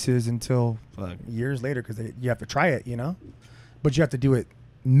its uses until years later because you have to try it, you know. But you have to do it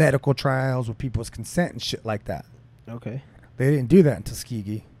medical trials with people's consent and shit like that. Okay. They didn't do that in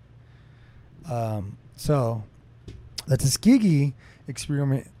Tuskegee. So the Tuskegee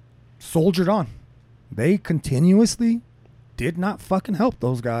experiment soldiered on. They continuously did not fucking help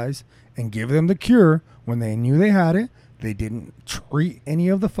those guys and give them the cure when they knew they had it. They didn't treat any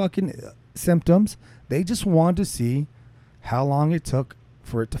of the fucking symptoms. They just wanted to see how long it took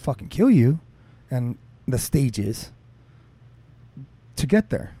for it to fucking kill you and the stages to get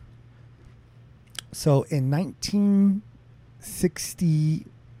there. So in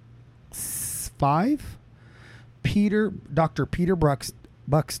 1965, Dr. Peter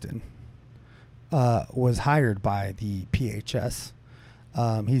Buxton was hired by the PHS.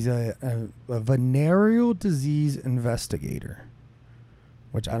 He's a venereal disease investigator,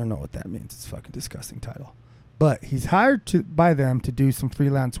 which I don't know what that means. It's a fucking disgusting title. But he's hired by them to do some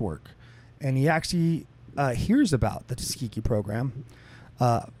freelance work. And he actually hears about the Tuskegee program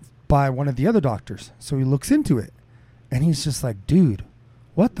by one of the other doctors. So he looks into it. And he's just like, dude,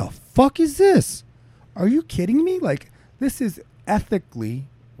 what the fuck is this? Are you kidding me? Like, this is ethically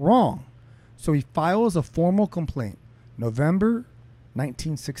wrong. So he files a formal complaint, November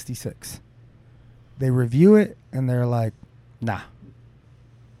 1966. They review it, and they're like, nah.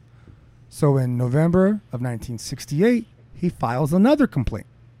 So in November of 1968, he files another complaint.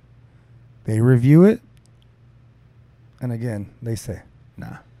 They review it, and again, they say,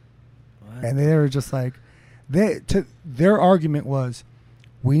 nah. What? And they were just like, their argument was,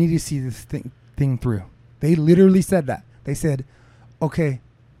 we need to see this thing through. They literally said that. They said, okay,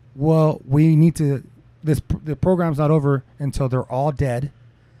 well, we need to, the program's not over until they're all dead,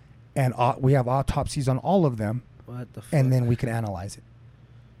 and we have autopsies on all of them, What the fuck? and then we can analyze it.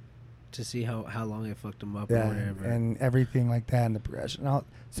 To see how long it fucked them up Yeah, or whatever. and everything like that, and the progression.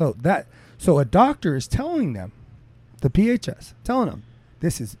 So a doctor is telling them, the PHS, telling them,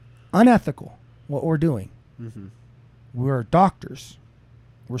 this is unethical, what we're doing. Mm-hmm. We're doctors.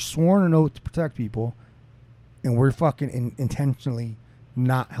 We're sworn an oath to protect people, and we're fucking intentionally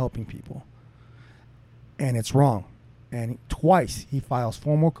not helping people. And it's wrong. And twice he files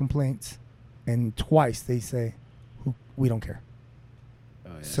formal complaints, and twice they say, we don't care. Oh,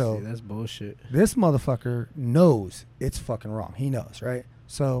 yeah, So- see, that's bullshit. This motherfucker knows it's fucking wrong. He knows, right?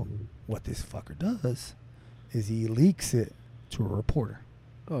 So what this fucker does is he leaks it to a reporter.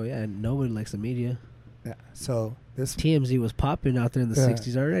 Oh, yeah, and nobody likes the media. Yeah. So this TMZ was popping out there in the Yeah.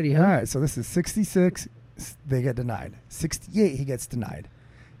 60s already, huh? All right, so this is 66. They get denied. 68, he gets denied.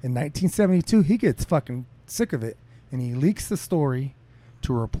 In 1972, he gets fucking sick of it, and he leaks the story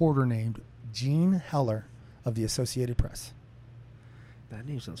to a reporter named Jean Heller of the Associated Press. That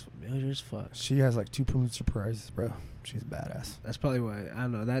name sounds familiar as fuck. She has like 2 Pulitzer Prizes, bro. She's a badass. That's probably why. I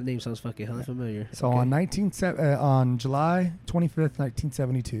don't know. That name sounds fucking hella familiar. So Okay. on July 25th,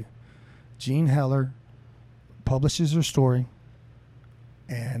 1972, Jean Heller publishes her story,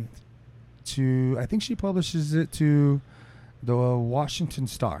 and I think she publishes it to the Washington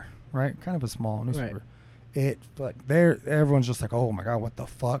Star, right? Kind of a small newspaper. Right. Everyone's just like, oh my God, what the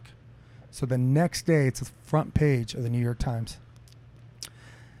fuck? So the next day, it's the front page of the New York Times.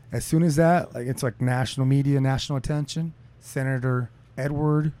 As soon as that, it's like national media, national attention, Senator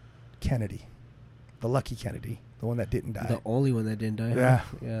Edward Kennedy, the lucky Kennedy, the one that didn't die. The only one that didn't die. Yeah,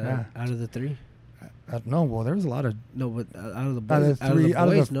 Huh? yeah. Out of the 3. No, well, there was a lot of No, but out of the out boys. of the three, out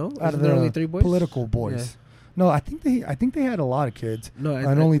of the boys, no, no. out Isn't of there the only 3 boys? political boys. No, I think they had a lot of kids, No,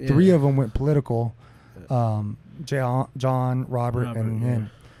 and only 3 of them went political. John, Robert, and him.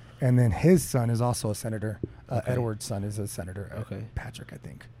 And then his son is also a senator. Okay. Edward's son is a senator. Okay. Patrick, I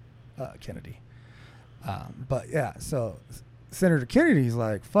think. Kennedy. But yeah, so Senator Kennedy's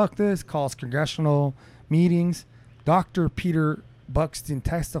like, fuck this, calls congressional meetings. Dr. Peter Buxton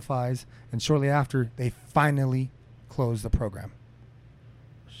testifies, and shortly after, they finally close the program.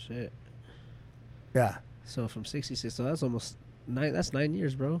 Shit. Yeah. So from 66, so that's almost 9. That's 9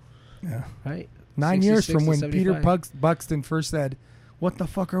 years, bro. Yeah. Right? 9 years 66 from to when 75. Peter Buxton first said, what the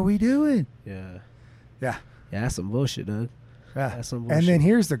fuck are we doing? Yeah. Yeah. Yeah, that's some bullshit, dog. Yeah. That's some And bullshit. then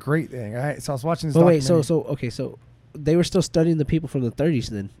here's the great thing. All right. So I was watching this. But wait, documentary. so they were still studying the people from the 30s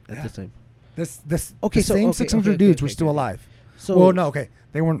then at this time. This Okay, the so- same okay, 600 okay, dudes okay, were still okay. alive. So Well, no, okay.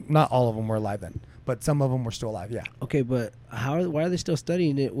 They weren't. Not all of them were alive then, but some of them were still alive. Yeah. Okay, but why are they still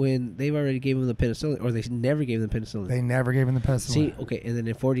studying it when they've already gave them the penicillin, or they never gave them the penicillin? They never gave him the penicillin. See, okay, and then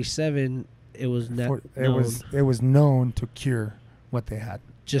in 47, it was not It was known to cure what they had.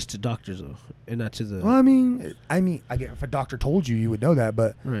 just to doctors though, and not to the Well, I mean, I get if a doctor told you, you would know that.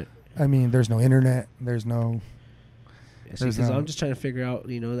 But right. I mean, there's no internet. There's no. Because There's no- I'm just trying to figure out,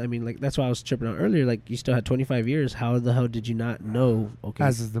 I mean, like that's why I was tripping out earlier. Like you still had 25 years. How the hell did you not know? Okay,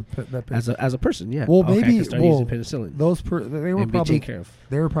 As is the as a person, yeah. Well, okay, I maybe- can start well, using penicillin those they were and be probably taken care of.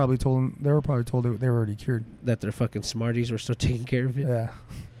 they were probably told they were already cured. That their fucking smarties were still taking care of it. Yeah.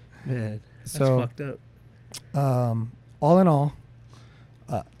 Man, that's So fucked up. all in all,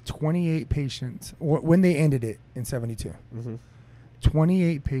 28 patients when they ended it in 72. Mm-hmm.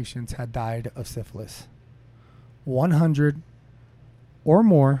 28 patients had died of syphilis. 100 or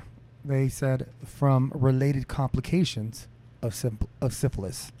more, they said, from related complications of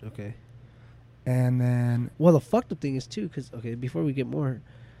syphilis. Okay. And then, Well, the fucked up thing is too, because before we get more,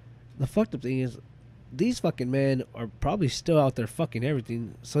 the fucked up thing is these fucking men are probably still out there fucking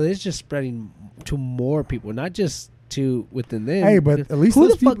everything, so it's just spreading to more people, not just to within them. Hey, but at least who the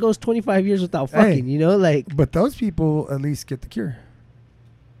those fuck people- goes 25 years without Hey. fucking? Like but those people at least get the cure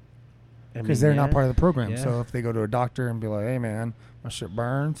because they're not part of the program. Yeah. So if they go to a doctor and be like, "Hey, man, my shit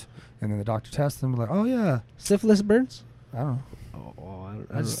burns," and then the doctor tests them, like, "Oh yeah, syphilis burns. I don't know."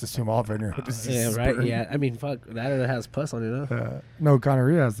 I just assume all venereal yeah, diseases right. burn. Yeah, I mean, fuck, that has pus on it. Huh? No,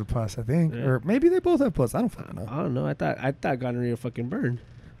 gonorrhea has the pus, I think, Yeah. or maybe they both have pus. I don't fucking know. I don't know. I thought gonorrhea fucking burned.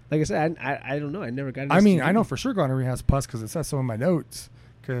 Like I said, I don't know. I never got. I mean, I know for sure gonorrhea has pus because it says so in my notes.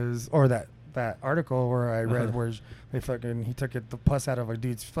 Or that article where I read Uh-huh. where he took the pus out of a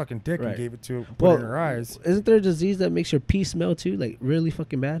dude's fucking dick Right. and gave it to put it in her eyes. Isn't there a disease that makes your pee smell too, like really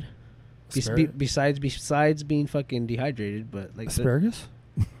fucking bad? Asparagus? Besides being fucking dehydrated, but like Asparagus?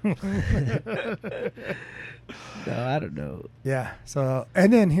 no, I don't know. Yeah. So,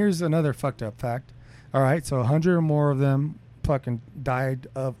 and then here's another fucked up fact. All right. So 100 or more of them fucking died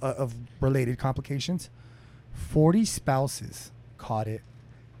of related complications. 40 spouses caught it.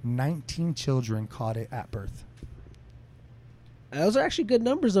 19 children caught it at birth. Those are actually good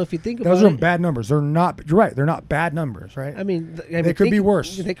numbers, though, if you think about Those it. are bad numbers. They're not. You're right. They're not bad numbers, right? I mean, They could be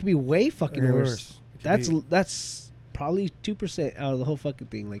worse. They could be way fucking They could be worse. worse. It could That's probably 2% out of the whole fucking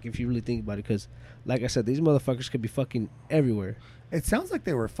thing. Like if you really think about it, because like I said, these motherfuckers could be fucking everywhere. It sounds like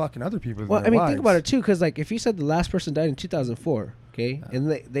they were fucking other people. Well, I mean, think about it too, because like if you said the last person died in 2004, okay,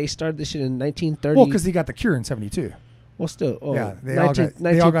 and they started this shit in 1930. Well, because he got the cure in 72. Well, still, Yeah, they all got the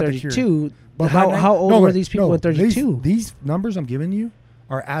cure. 1932. But How old no, were wait, these people no, in 32? These numbers I'm giving you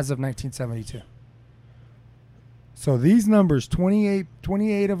are as of 1972. So these numbers, 28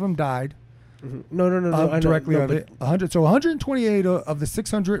 of them died No, I know, directly no, of but- it. 100. So 128 of the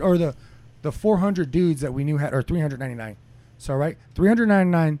 600 or the 400 dudes that we knew had, or 399. So right,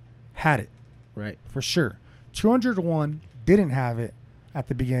 399 had it Right. for sure. 201 didn't have it at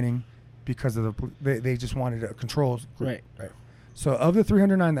the beginning because of they just wanted a control group. Right. So of the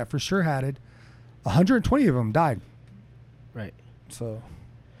 309 that for sure had it, 120 of them died. Right. So,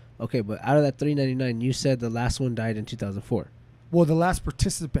 Okay, but out of that 399, you said the last one died in 2004. well, the last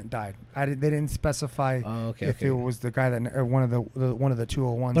participant died. They didn't specify Oh, okay. if it was the guy that or one of the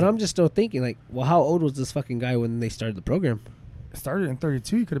 201s. But I'm just still thinking, like, well, how old was this fucking guy when they started the program? started in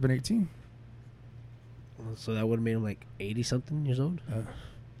 32. He could have been 18. So that would have made him like 80 something years old. Yeah.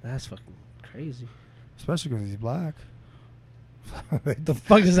 That's fucking crazy. Especially because he's black. The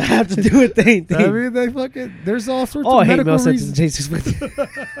fuck does that have to do with anything? I mean, they fucking. There's all sorts Oh, I of hate medical male sex reasons. and Jesus. What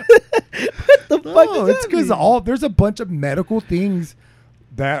the fuck No, does it's that because mean? there's a bunch of medical things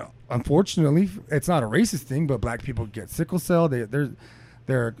that, unfortunately, it's not a racist thing, but black people get sickle cell. They're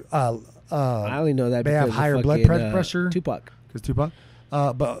I only know that they because have of higher blood fucking, pressure. Tupac. because Tupac.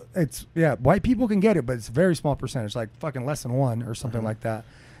 But it's white people can get it, but it's a very small percentage, like fucking less than 1 or something like that.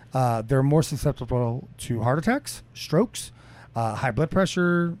 They're more susceptible to heart attacks, strokes, high blood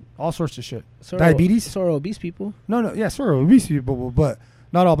pressure, all sorts of shit. Diabetes. So are obese people. No, sort of obese people, but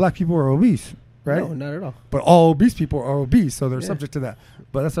not all black people are obese, right? No, not at all. But all obese people are obese, so they're Yeah. subject to that.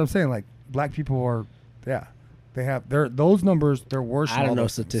 But that's what I'm saying. Like black people are, they have those numbers. They're worse. I than don't all know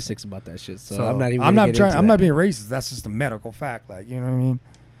those things. statistics about that shit, so, So I'm not even. I'm gonna not get trying. into I'm that. not being racist. That's just a medical fact. Like, you know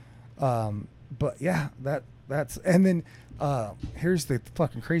what I mean? But yeah, that's and then here's the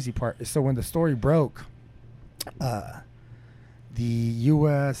fucking crazy part. So when the story broke, the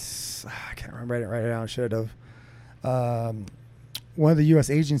U.S. I can't remember. I didn't write it down. Should have. one of the U.S.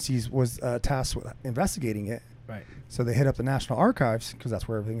 agencies was tasked with investigating it. Right. So they hit up the National Archives because that's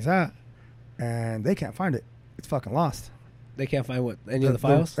where everything's at, and they can't find it. It's fucking lost. They can't find what any of the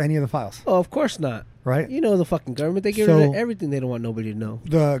files. Any of the files, Oh, of course not. right? You know the fucking government. They get So- rid of everything. They don't want nobody to know.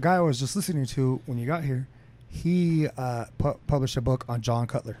 The guy I was just listening to when you got here, he published a book on John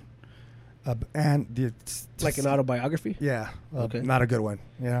Cutler, and Like an autobiography. yeah, Okay. not a good one,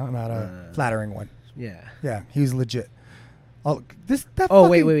 not a flattering one. Yeah. Yeah, he's legit. Oh, Oh,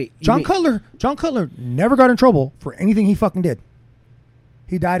 wait. You John mean- Cutler never got in trouble for anything he fucking did.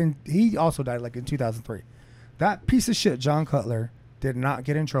 He also died like in 2003. That piece of shit, John Cutler, did not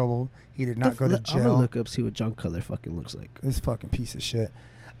get in trouble. He did not go to I'm jail. gonna look up see what John Cutler fucking looks like. This fucking piece of shit.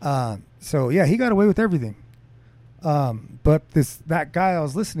 So yeah, he got away with everything. But that guy I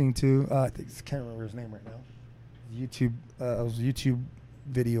was listening to, I can't remember his name right now. YouTube, I was YouTube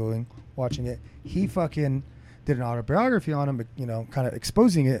videoing, watching it. He fucking did an autobiography on him, but, kind of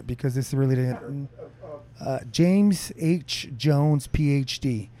exposing it because this really didn't. James H. Jones,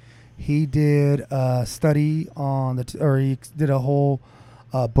 PhD. He did a study on he did a whole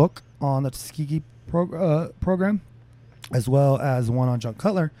book on the Tuskegee program, as well as one on John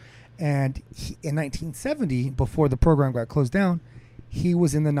Cutler. And in 1970, before the program got closed down, he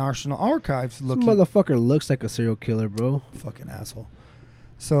was in the National Archives This looking. motherfucker looks like a serial killer, bro. Fucking asshole.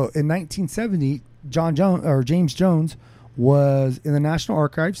 So in 1970, James Jones was in the National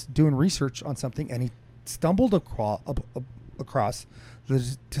Archives doing research on something, and he stumbled across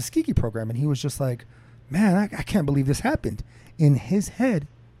the Tuskegee program, and he was just like, "Man, I can't believe this happened." In his head,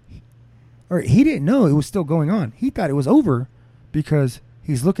 or he didn't know it was still going on. He thought it was over because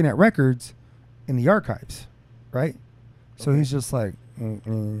he's looking at records in the archives, right? So he's just like,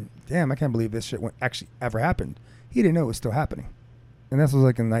 damn, I can't believe this shit actually ever happened. He didn't know it was still happening. And this was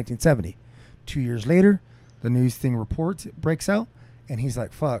like in 1970. 2 years later, the news thing breaks out, and he's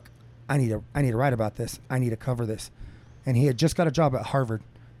like, fuck, I need to write about this. I need to cover this. And he had just got a job at Harvard,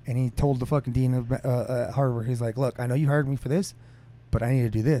 and he told the fucking dean of Harvard, he's like, look, I know you hired me for this, but I need to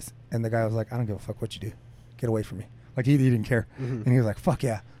do this. And the guy was like, I don't give a fuck what you do. Get away from me. Like, he didn't care. Mm-hmm. And he was like, fuck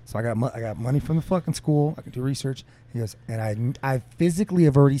yeah. So I got money from the fucking school. I can do research. He goes, and I physically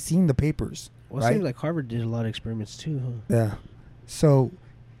have already seen the papers. Well, it right? seems like Harvard did a lot of experiments too, huh? Yeah. So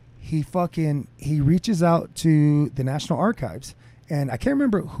he reaches out to the National Archives, and I can't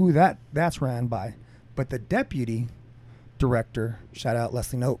remember who that's ran by, but the deputy director, shout out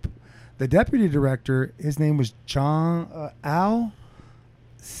Leslie Knope, the deputy director, his name was Al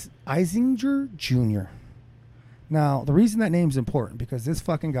Eisinger Jr. Now, the reason that name's important because this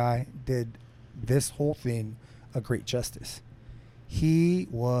fucking guy did this whole thing a great justice. He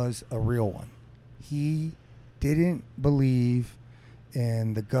was a real one. He didn't believe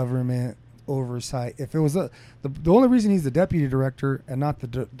in the government oversight. If it was the only reason he's the deputy director and not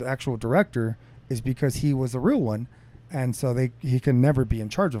the actual director is because he was a real one, and so he can never be in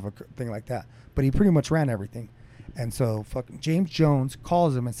charge of a thing like that. But he pretty much ran everything, and so fucking James Jones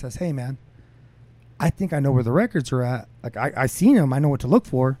calls him and says, "Hey man, I think I know where the records are at. Like I seen them. I know what to look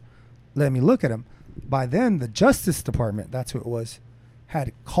for. Let me look at them." By then, the Justice Department, that's who it was,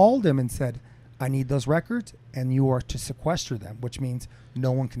 had called him and said, I need those records, and you are to sequester them, which means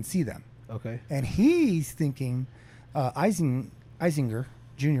no one can see them. Okay. And he's thinking, Eisinger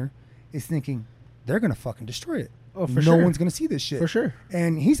Jr. is thinking, they're going to fucking destroy it. Oh, for no sure. one's going to see this shit. For sure.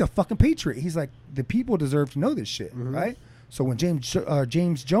 And he's a fucking patriot. He's like, the people deserve to know this shit, Mhm. right? So when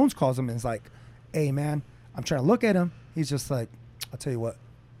James Jones calls him and is like, hey, man, I'm trying to look at him, he's just like, I'll tell you what,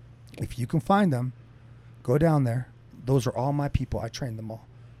 if you can find them, go down there. Those are all my people. I trained them all.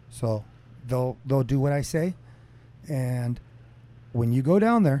 So they'll do what I say. And when you go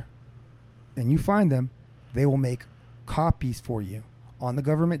down there and you find them, they will make copies for you on the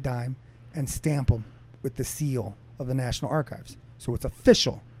government dime and stamp them with the seal of the National Archives. So it's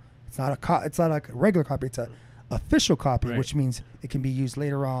official. It's not it's not like a regular copy. It's a official copy, Right. which means it can be used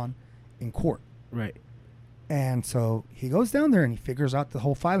later on in court. Right. And so he goes down there and he figures out the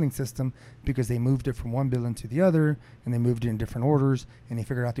whole filing system because they moved it from one building to the other and they moved it in different orders and he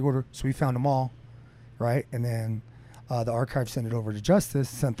figured out the order. So we found them all, right? And then the archive sent it over to Justice,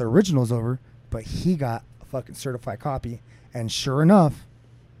 sent the originals over, but he got a fucking certified copy. And sure enough,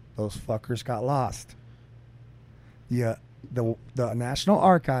 those fuckers got lost. Yeah, the National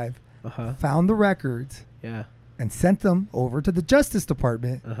Archive Uh-huh. found the records Yeah. and sent them over to the Justice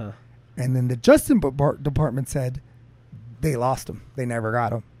Department. Uh-huh. And then the Justice Department said they lost him. They never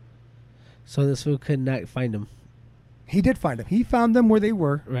got him. So this fool could not find him. He did find them. He found them where they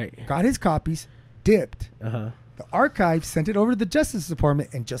were, Right. got his copies, dipped. Uh-huh. The archive sent it over to the Justice Department,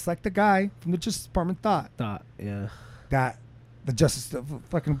 and just like the guy from the Justice Department thought, Yeah. that the Justice the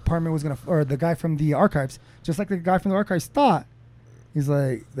fucking Department was gonna, or the guy from the archives, just like the guy from the archives thought. He's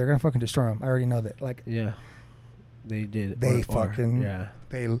like, they're gonna fucking destroy him. I already know that. Like, Yeah. They did. They Or- fucking- Yeah.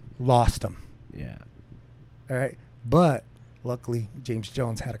 they lost him. Yeah. All right, but luckily James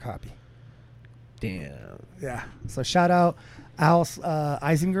Jones had a copy. Damn. Yeah. So shout out Al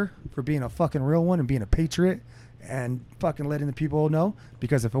Eisinger for being a fucking real one and being a patriot and fucking letting the people know,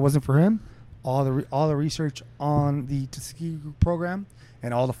 because if it wasn't for him, all the research on the Tuskegee program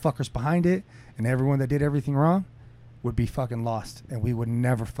and all the fuckers behind it and everyone that did everything wrong would be fucking lost, and we would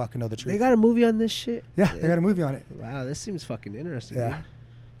never fucking know the truth. They got a movie on this shit? yeah, they got a movie on it. Wow, this seems fucking interesting. Yeah. Dude.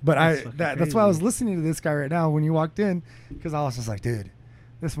 But That's that's why I was crazy. listening to this guy right now when you walked in, because I was just like, dude,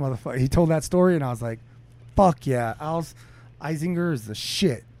 this motherfucker. He told that story, and I was like, fuck yeah, Al Eisinger is the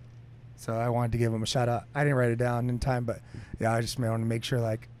shit. So I wanted to give him a shout out. I didn't write it down in time, but yeah, I just wanted to make sure,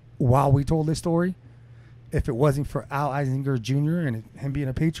 like, while we told this story, if it wasn't for Al Eisinger Jr. and him being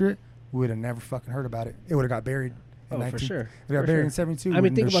a patriot, we would have never fucking heard about it. It would have got buried. In Oh, for sure. It got For buried sure. in 72. I mean,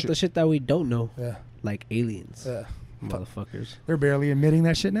 when think there's about the shit that we don't know, Yeah. like aliens, Yeah. motherfuckers. They're barely admitting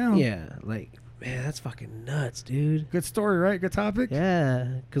that shit now. Yeah, like, man, that's fucking nuts, dude. Good story, right? Good topic.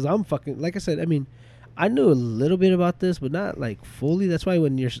 Yeah, because I'm fucking, like I said, I mean, I knew a little bit about this, but not like fully. That's why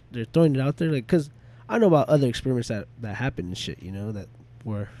when they're throwing it out there, like, because I know about other experiments that happened and shit, you know, that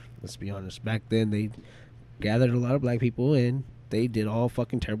were, let's be honest, back then they gathered a lot of black people and they did all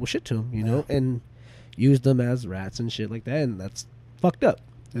fucking terrible shit to them, you know, and used them as rats and shit like that, and that's fucked up,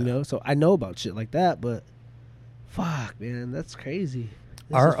 you know. So I know about shit like that, but fuck, man, that's crazy.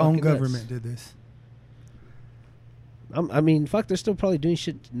 This Our is own fucking nuts. government did this. I mean, fuck, they're still probably doing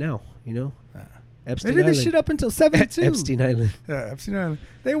shit now, you know. They Epstein did this Island. shit up until 72. Epstein Island. Yeah, Epstein Island.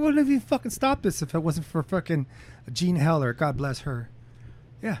 They wouldn't have even fucking stopped this if it wasn't for fucking Jean Heller. God bless her.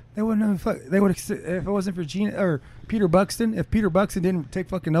 Yeah, they wouldn't have. They would have, if it wasn't for Gene or Peter Buxton. If Peter Buxton didn't take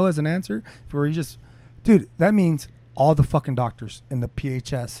fucking no as an answer, where he just, dude, that means all the fucking doctors in the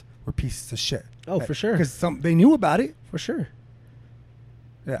PHS were pieces of shit. Oh, for sure. Because they knew about it. For sure.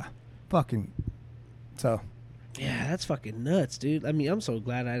 Yeah, fucking. So Yeah, that's fucking nuts, dude. I mean, I'm so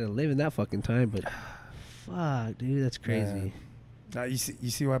glad I didn't live in that fucking time, but fuck, dude, that's crazy. you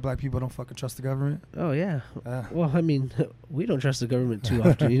see why black people don't fucking trust the government. Oh, yeah. Uh, Well, I mean, we don't trust the government too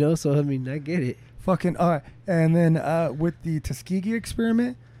often, you know? So, I mean, I get it. Fucking all right. And then with the Tuskegee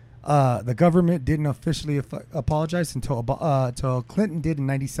experiment, the government didn't officially apologize until Clinton did in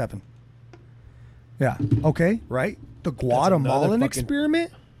 '97. Yeah. Okay. Right. The Guatemalan fucking-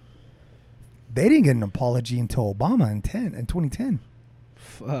 experiment. They didn't get an apology until Obama in 2010.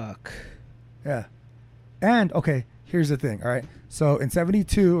 Fuck. Yeah. And okay, here's the thing. All right. So in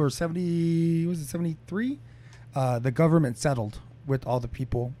 72 or 70, was it 73? The government settled with all the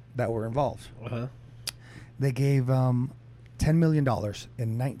people that were involved. Uh-huh. They gave $10 million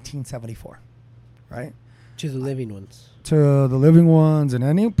in 1974, right? To the living ones. To the living ones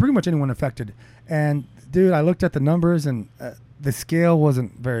and pretty much anyone affected. And dude, I looked at the numbers and the scale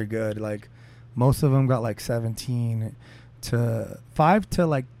wasn't very good. Like most of them got like 17 to 5 to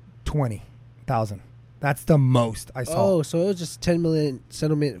like 20,000. That's the most I saw. Oh, so it was just 10 million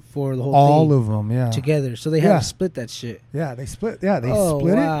settlement for the whole all thing of them, yeah. together. So they had Yeah. to split that shit. Yeah, they split. Yeah, they Oh,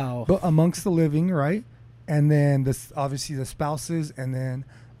 split wow. it, but amongst the living, right? And then this, obviously, the spouses, and then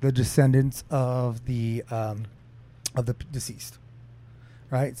the descendants of the deceased,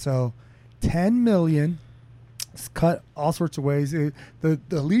 right? So, 10 million, it's cut all sorts of ways. The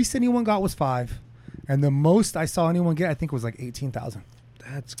least anyone got was 5, and the most I saw anyone get, I think, was like 18,000.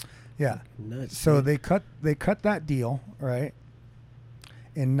 That's Yeah. nuts. So dude. they cut that deal, right?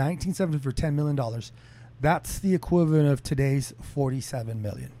 In 1970 for $10 million. That's the equivalent of today's 47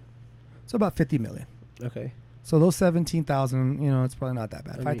 million. So about 50 million. Okay. So those 17,000, it's probably not that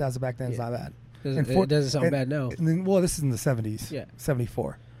bad. I mean, 5,000 back then is yeah. not bad. It doesn't sound bad now. And then, well, this is in the 70s. Yeah.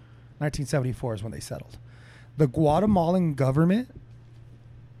 74. 1974 is when they settled. The Guatemalan government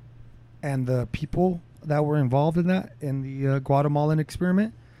and the people that were involved in that, in the Guatemalan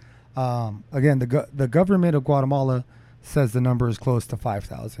experiment, again, the government of Guatemala says the number is close to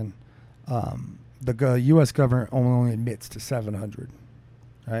 5,000. The U.S. government only admits to 700,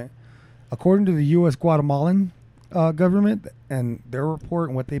 right? According to the U.S. Guatemalan government and their report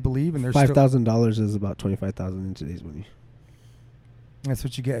and what they believe, and they're $5,000 is about 25,000 in today's money. that's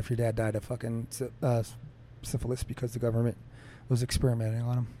what you get if your dad died of fucking syphilis because the government was experimenting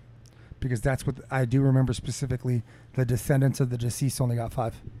on him. Because that's what I do remember specifically. The descendants of the deceased only got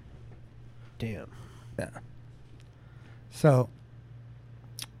 5. Damn. Yeah. So,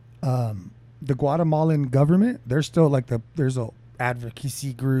 the Guatemalan government, they're still like there's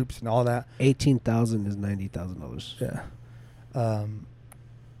advocacy groups and all that. 18,000 is $90,000. Yeah.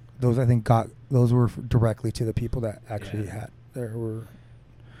 Those I think those were directly to the people that actually had there were.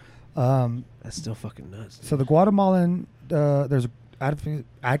 That's still fucking nuts. So the Guatemalan there's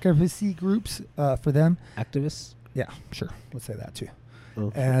advocacy groups for them. Activists. Yeah, sure. Let's say that too.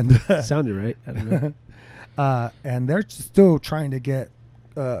 Oh. And Sounded right. I don't know. and they're still trying to get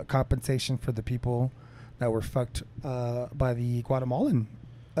compensation for the people that were fucked by the Guatemalan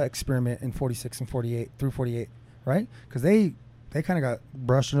experiment in 46 and 48 through 48, right? Because they kind of got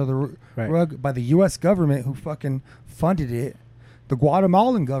brushed under the rug by the U.S. government who fucking funded it, the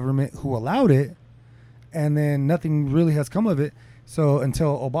Guatemalan government who allowed it, and then nothing really has come of it. So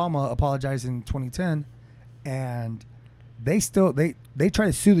until Obama apologized in 2010, and they try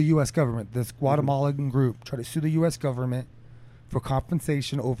to sue the U.S. government. This Guatemalan group try to sue the U.S. government for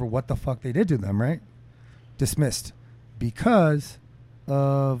compensation over what the fuck they did to them, right? Dismissed because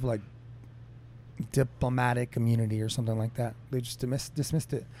of like diplomatic immunity or something like that. They just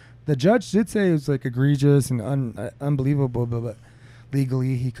dismissed it. The judge did say it was like egregious and unbelievable, but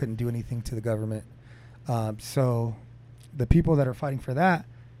legally he couldn't do anything to the government. So the people that are fighting for that,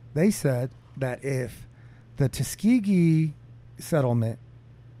 they said that if the Tuskegee settlement,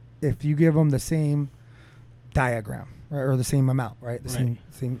 if you give them the same diagram, right, or the same amount, right, same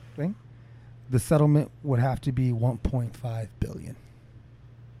thing, the settlement would have to be 1.5 billion.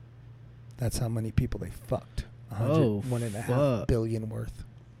 That's how many people they fucked. 1.5 billion worth.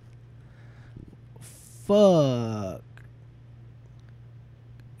 Fuck.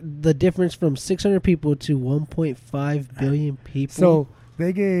 The difference from 600 people to 1.5 billion people. So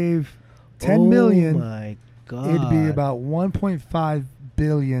they gave 10 million. Oh my god. It'd be about 1.5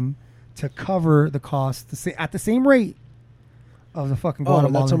 billion to cover the cost at the same rate of the fucking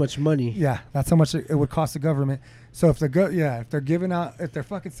Guatemalan. Oh, that's how much money. Yeah, that's how much it would cost the government. So if they're giving out, if they're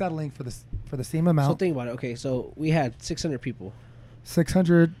fucking settling for the same amount. So think about it. Okay, so we had 600 people.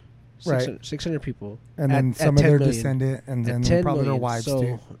 600, right? 600 people. And then some of their descendant, and then probably their wives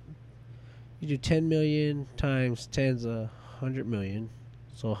too. You do 10 million times 10's 100 million.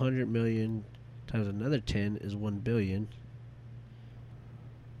 So 100 million times another 10 is 1 billion.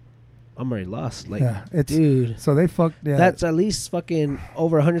 I'm already lost. Like, yeah, dude. So they fucked. Yeah, that's at least fucking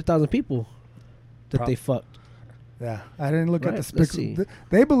over 100,000 people that they fucked. Yeah, I didn't look at the Let's see.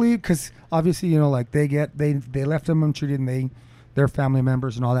 They believe, because obviously, like they left them untreated, and their family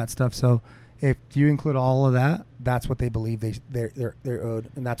members and all that stuff. So if you include all of that, that's what they believe they're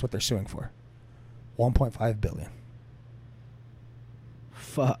owed, and that's what they're suing for. 1.5 billion.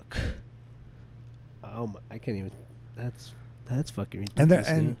 Fuck. Oh my, I can't even. That's fucking ridiculous.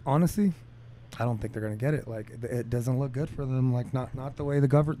 And honestly, I don't think they're gonna get it. Like it doesn't look good for them. Like not the way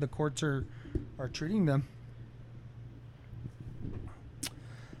the courts are treating them.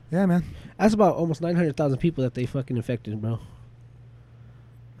 Yeah, man. That's about almost 900,000 people that they fucking infected, bro.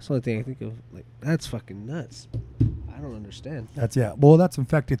 That's the only thing I think of. Like, that's fucking nuts. I don't understand. Well, that's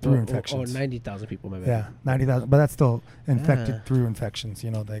infected through infections. 90,000 people, my bad. Yeah, 90,000. But that's still infected through infections.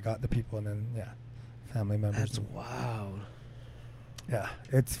 They got the people and then, family members. That's wild. Yeah,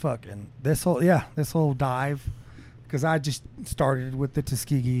 it's fucking, this whole dive, because I just started with the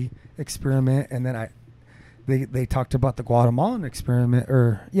Tuskegee experiment, and then they talked about the Guatemalan experiment,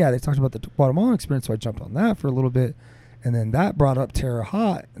 they talked about the Guatemalan experiment, so I jumped on that for a little bit, and then that brought up Terre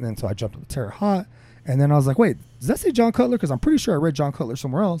Haute, and then so I jumped on Terre Haute, and then I was like, wait, does that say John Cutler? Because I'm pretty sure I read John Cutler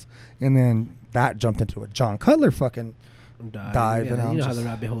somewhere else, and then that jumped into a John Cutler fucking dive, yeah, and you know how the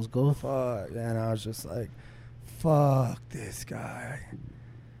rabbit holes go. Fuck, and I was just like, fuck this guy.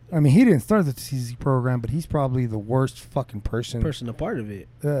 I mean, he didn't start the TC program, but he's probably the worst fucking person a part of it.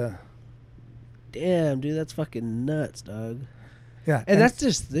 Yeah. Damn, dude, that's fucking nuts, dog. Yeah, and that's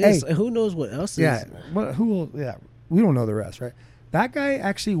just this. Hey, who knows what else? Yeah, but who will? Yeah, we don't know the rest, right? That guy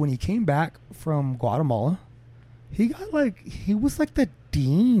actually, when he came back from Guatemala, he was like the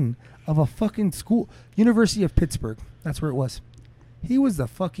dean of a fucking school, University of Pittsburgh. That's where it was. He was the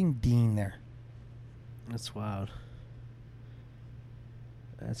fucking dean there. That's wild.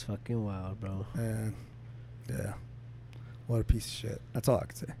 That's fucking wild, bro. And yeah, what a piece of shit. That's all I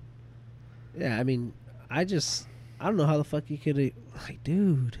could say. Yeah, I mean, I don't know how the fuck you could, like,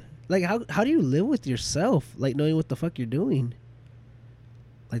 dude. Like, how do you live with yourself, like, knowing what the fuck you're doing?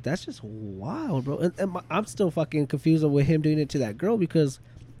 Like, that's just wild, bro. And I'm still fucking confused with him doing it to that girl because,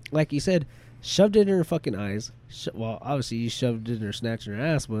 like you said, shoved it in her fucking eyes. Well, obviously you shoved it in her snatch in her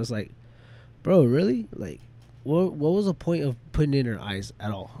ass, but it's like, bro, really? Like, what was the point of putting it in her eyes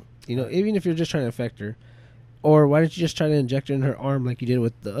at all? Even if you're just trying to affect her. Or why didn't you just try to inject her in her arm like you did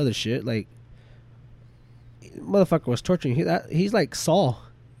with the other shit? Like, motherfucker was torturing. He's like Saul.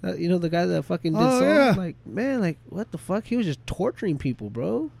 You know, the guy that fucking did Oh, so. yeah. Like, man, like, what the fuck? He was just torturing people,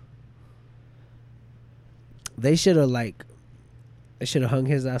 bro. They should have hung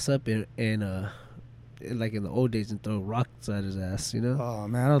his ass up and like in the old days and throw rocks at his ass, you know? Oh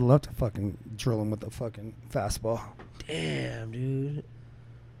man, I'd love to fucking drill him with the fucking fastball. Damn, dude.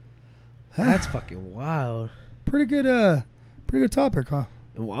 That's fucking wild. Pretty good topic, huh?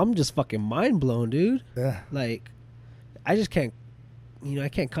 Well, I'm just fucking mind blown, dude. Yeah. Like, I just can't, I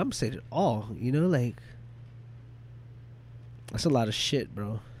can't compensate at all, like, that's a lot of shit,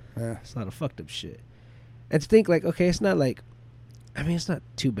 bro. Yeah. It's a lot of fucked up shit. And to think, like, okay, it's not like, I mean, it's not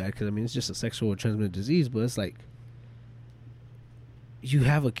too bad because, I mean, it's just a sexual transmitted disease, but it's like, you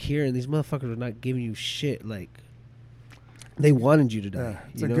have a cure and these motherfuckers are not giving you shit. Like, they wanted you to die. Yeah.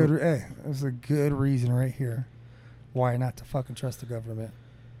 It's you a know? good. Hey, it's a good reason right here why not to fucking trust the government.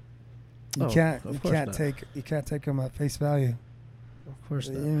 You Oh, can't. of You course can't not. take. You can't take them at face value. Of course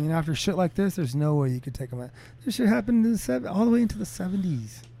I not. mean, after shit like this, there's no way you could take them at. This shit happened in the all the way into the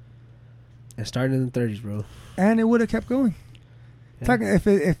 70s, It started in the 30s, bro. and it would have kept going. Yeah.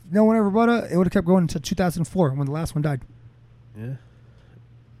 If no one ever brought it would have kept going until 2004 when the last one died. Yeah.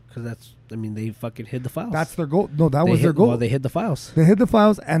 Because they fucking hid the files. That's their goal. No, that They was hid- their goal. Well, they hid the files. They hid the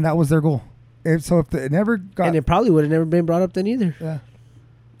files, and that was their goal. If it never got, And it probably would have never been brought up then either, yeah,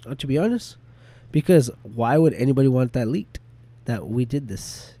 to be honest. Because why would anybody want that leaked? That we did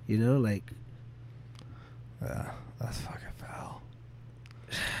this, like, yeah, that's fucking foul.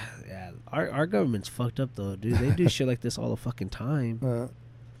 yeah, our government's fucked up though, dude. They do shit like this all the fucking time.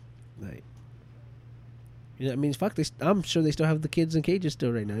 Like, I mean, fuck. I'm sure they still have the kids in cages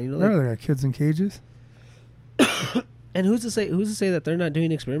still right now. Remember, they got kids in cages, And who's to say that they're not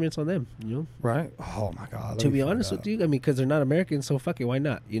doing experiments on them? right? Oh my god. To be honest with you, I mean, because they're not Americans, so fuck it, why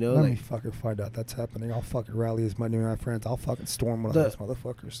not? Let Like, me fucking find out that's happening. I'll fucking rally as many of my friends. I'll fucking storm one of The- those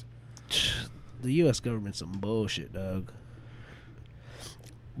motherfuckers. the U.S. government's some bullshit, dog.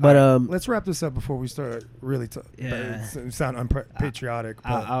 But Let's wrap this up before we start really Yeah. sound unpatriotic.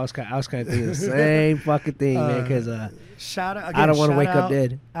 I was kind of thinking the same fucking thing, man. Because shout out. I don't want to shout wake up out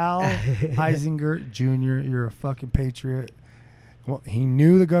dead. Al Heisinger Jr., you're a fucking patriot. Well, he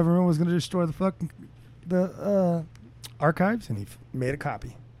knew the government was going to destroy the archives, and he made a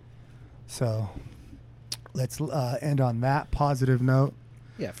copy. So let's end on that positive note.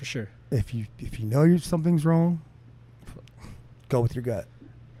 Yeah, for sure. If you know something's wrong, go with your gut.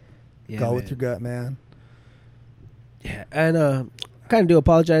 Yeah, Go man. with your gut, man. Yeah, and kind of do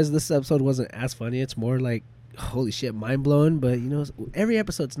apologize. This episode wasn't as funny. It's more like, holy shit, mind blowing. But every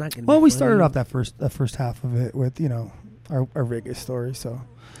episode's not gonna. Well, be we funny. started off that first half of it with our Vegas story. So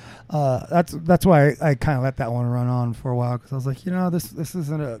that's why I kind of let that one run on for a while, because I was like, this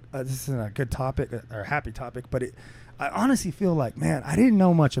isn't a good topic or a happy topic, but I honestly feel like, man, I didn't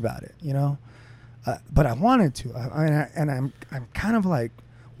know much about it, but I wanted to. I'm kind of like,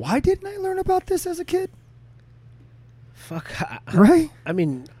 why didn't I learn about this as a kid? Fuck. Right? I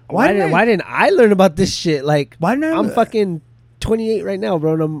mean, Why why didn't didn't I learn about this shit? Like, Why didn't I? I'm fucking 28 right now,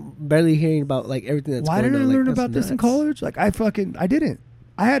 bro, and I'm barely hearing about like everything that's Why going didn't I on. learn Like, about that's this in nuts. college? Like I didn't.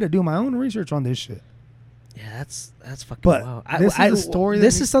 I had to do my own research on this shit. Yeah, that's fucking But wild. this is a story that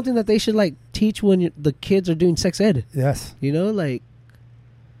This needs- is something that they should like teach when the kids are doing sex ed. Yes. Like,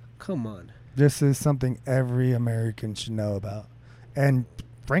 come on. This is something every American should know about. And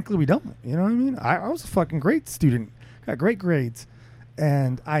frankly, we don't. You know what I mean? I was a fucking great student. Got great grades.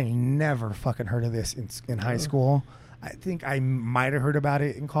 And I never fucking heard of this in high school. I think I might have heard about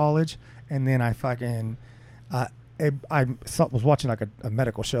it in college. And then I fucking... was watching like a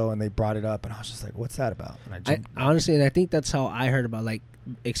medical show, and they brought it up, and I was just like, what's that about? And I honestly, and I think that's how I heard about like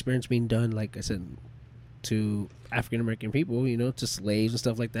experiments being done, like I said, to African American people, to slaves and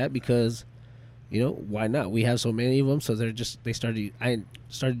stuff like that, because why not? We have so many of them, so I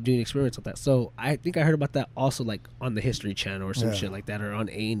started doing experiments with that. So I think I heard about that also like on the History Channel or some Yeah. shit like that, or on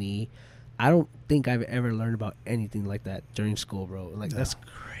A&E. I don't think I've ever learned about anything like that during school, bro. Like, that's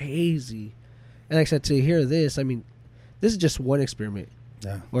crazy. And like I said, to hear this, I mean, this is just one experiment.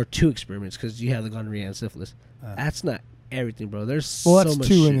 Yeah. Or two experiments, because you have the gonorrhea and syphilis. That's not everything, bro. There's Well, so that's much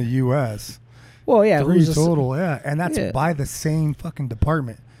two shit. in the U.S. Well, yeah. 3 who's just- total, yeah. And that's Yeah. by the same fucking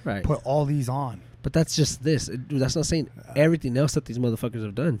department. Right. Put all these on. But that's just this. That's not saying everything else that these motherfuckers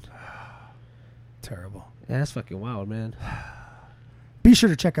have done. Terrible. Yeah, that's fucking wild, man. Be sure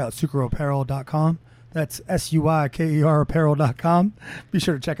to check out suikeropparel.com. That's SUIKER apparel.com. Be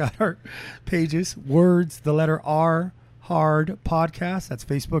sure to check out our pages. Words, the letter R, Hard Podcast. That's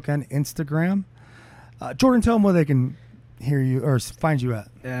Facebook and Instagram. Jordan, tell them where they can hear you or find you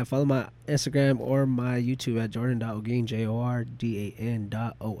at? Follow my Instagram or my YouTube at Jordan.Olgain,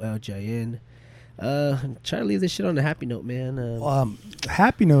 JORDAN.OLJN. Try to leave this shit on a happy note, man.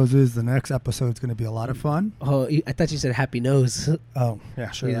 Happy Noses, the next episode's going to be a lot of fun. Oh, I thought you said happy nose. Oh,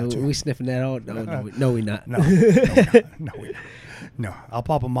 yeah, sure. You That know, too. we sniffing that out? No, we not. No, we not. No, I'll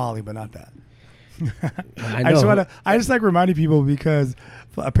pop a Molly, but not that. I I know. just like reminding people because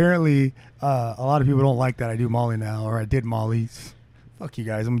apparently a lot of people don't like that I do Molly now or I did Molly. Fuck you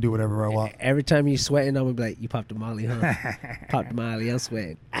guys, I'm gonna do whatever I want. Every time you sweating, I'm gonna be like, you popped a Molly, huh? Popped a Molly, I'm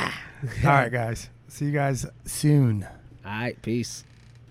sweating. All right, guys. See you guys soon. All right, peace.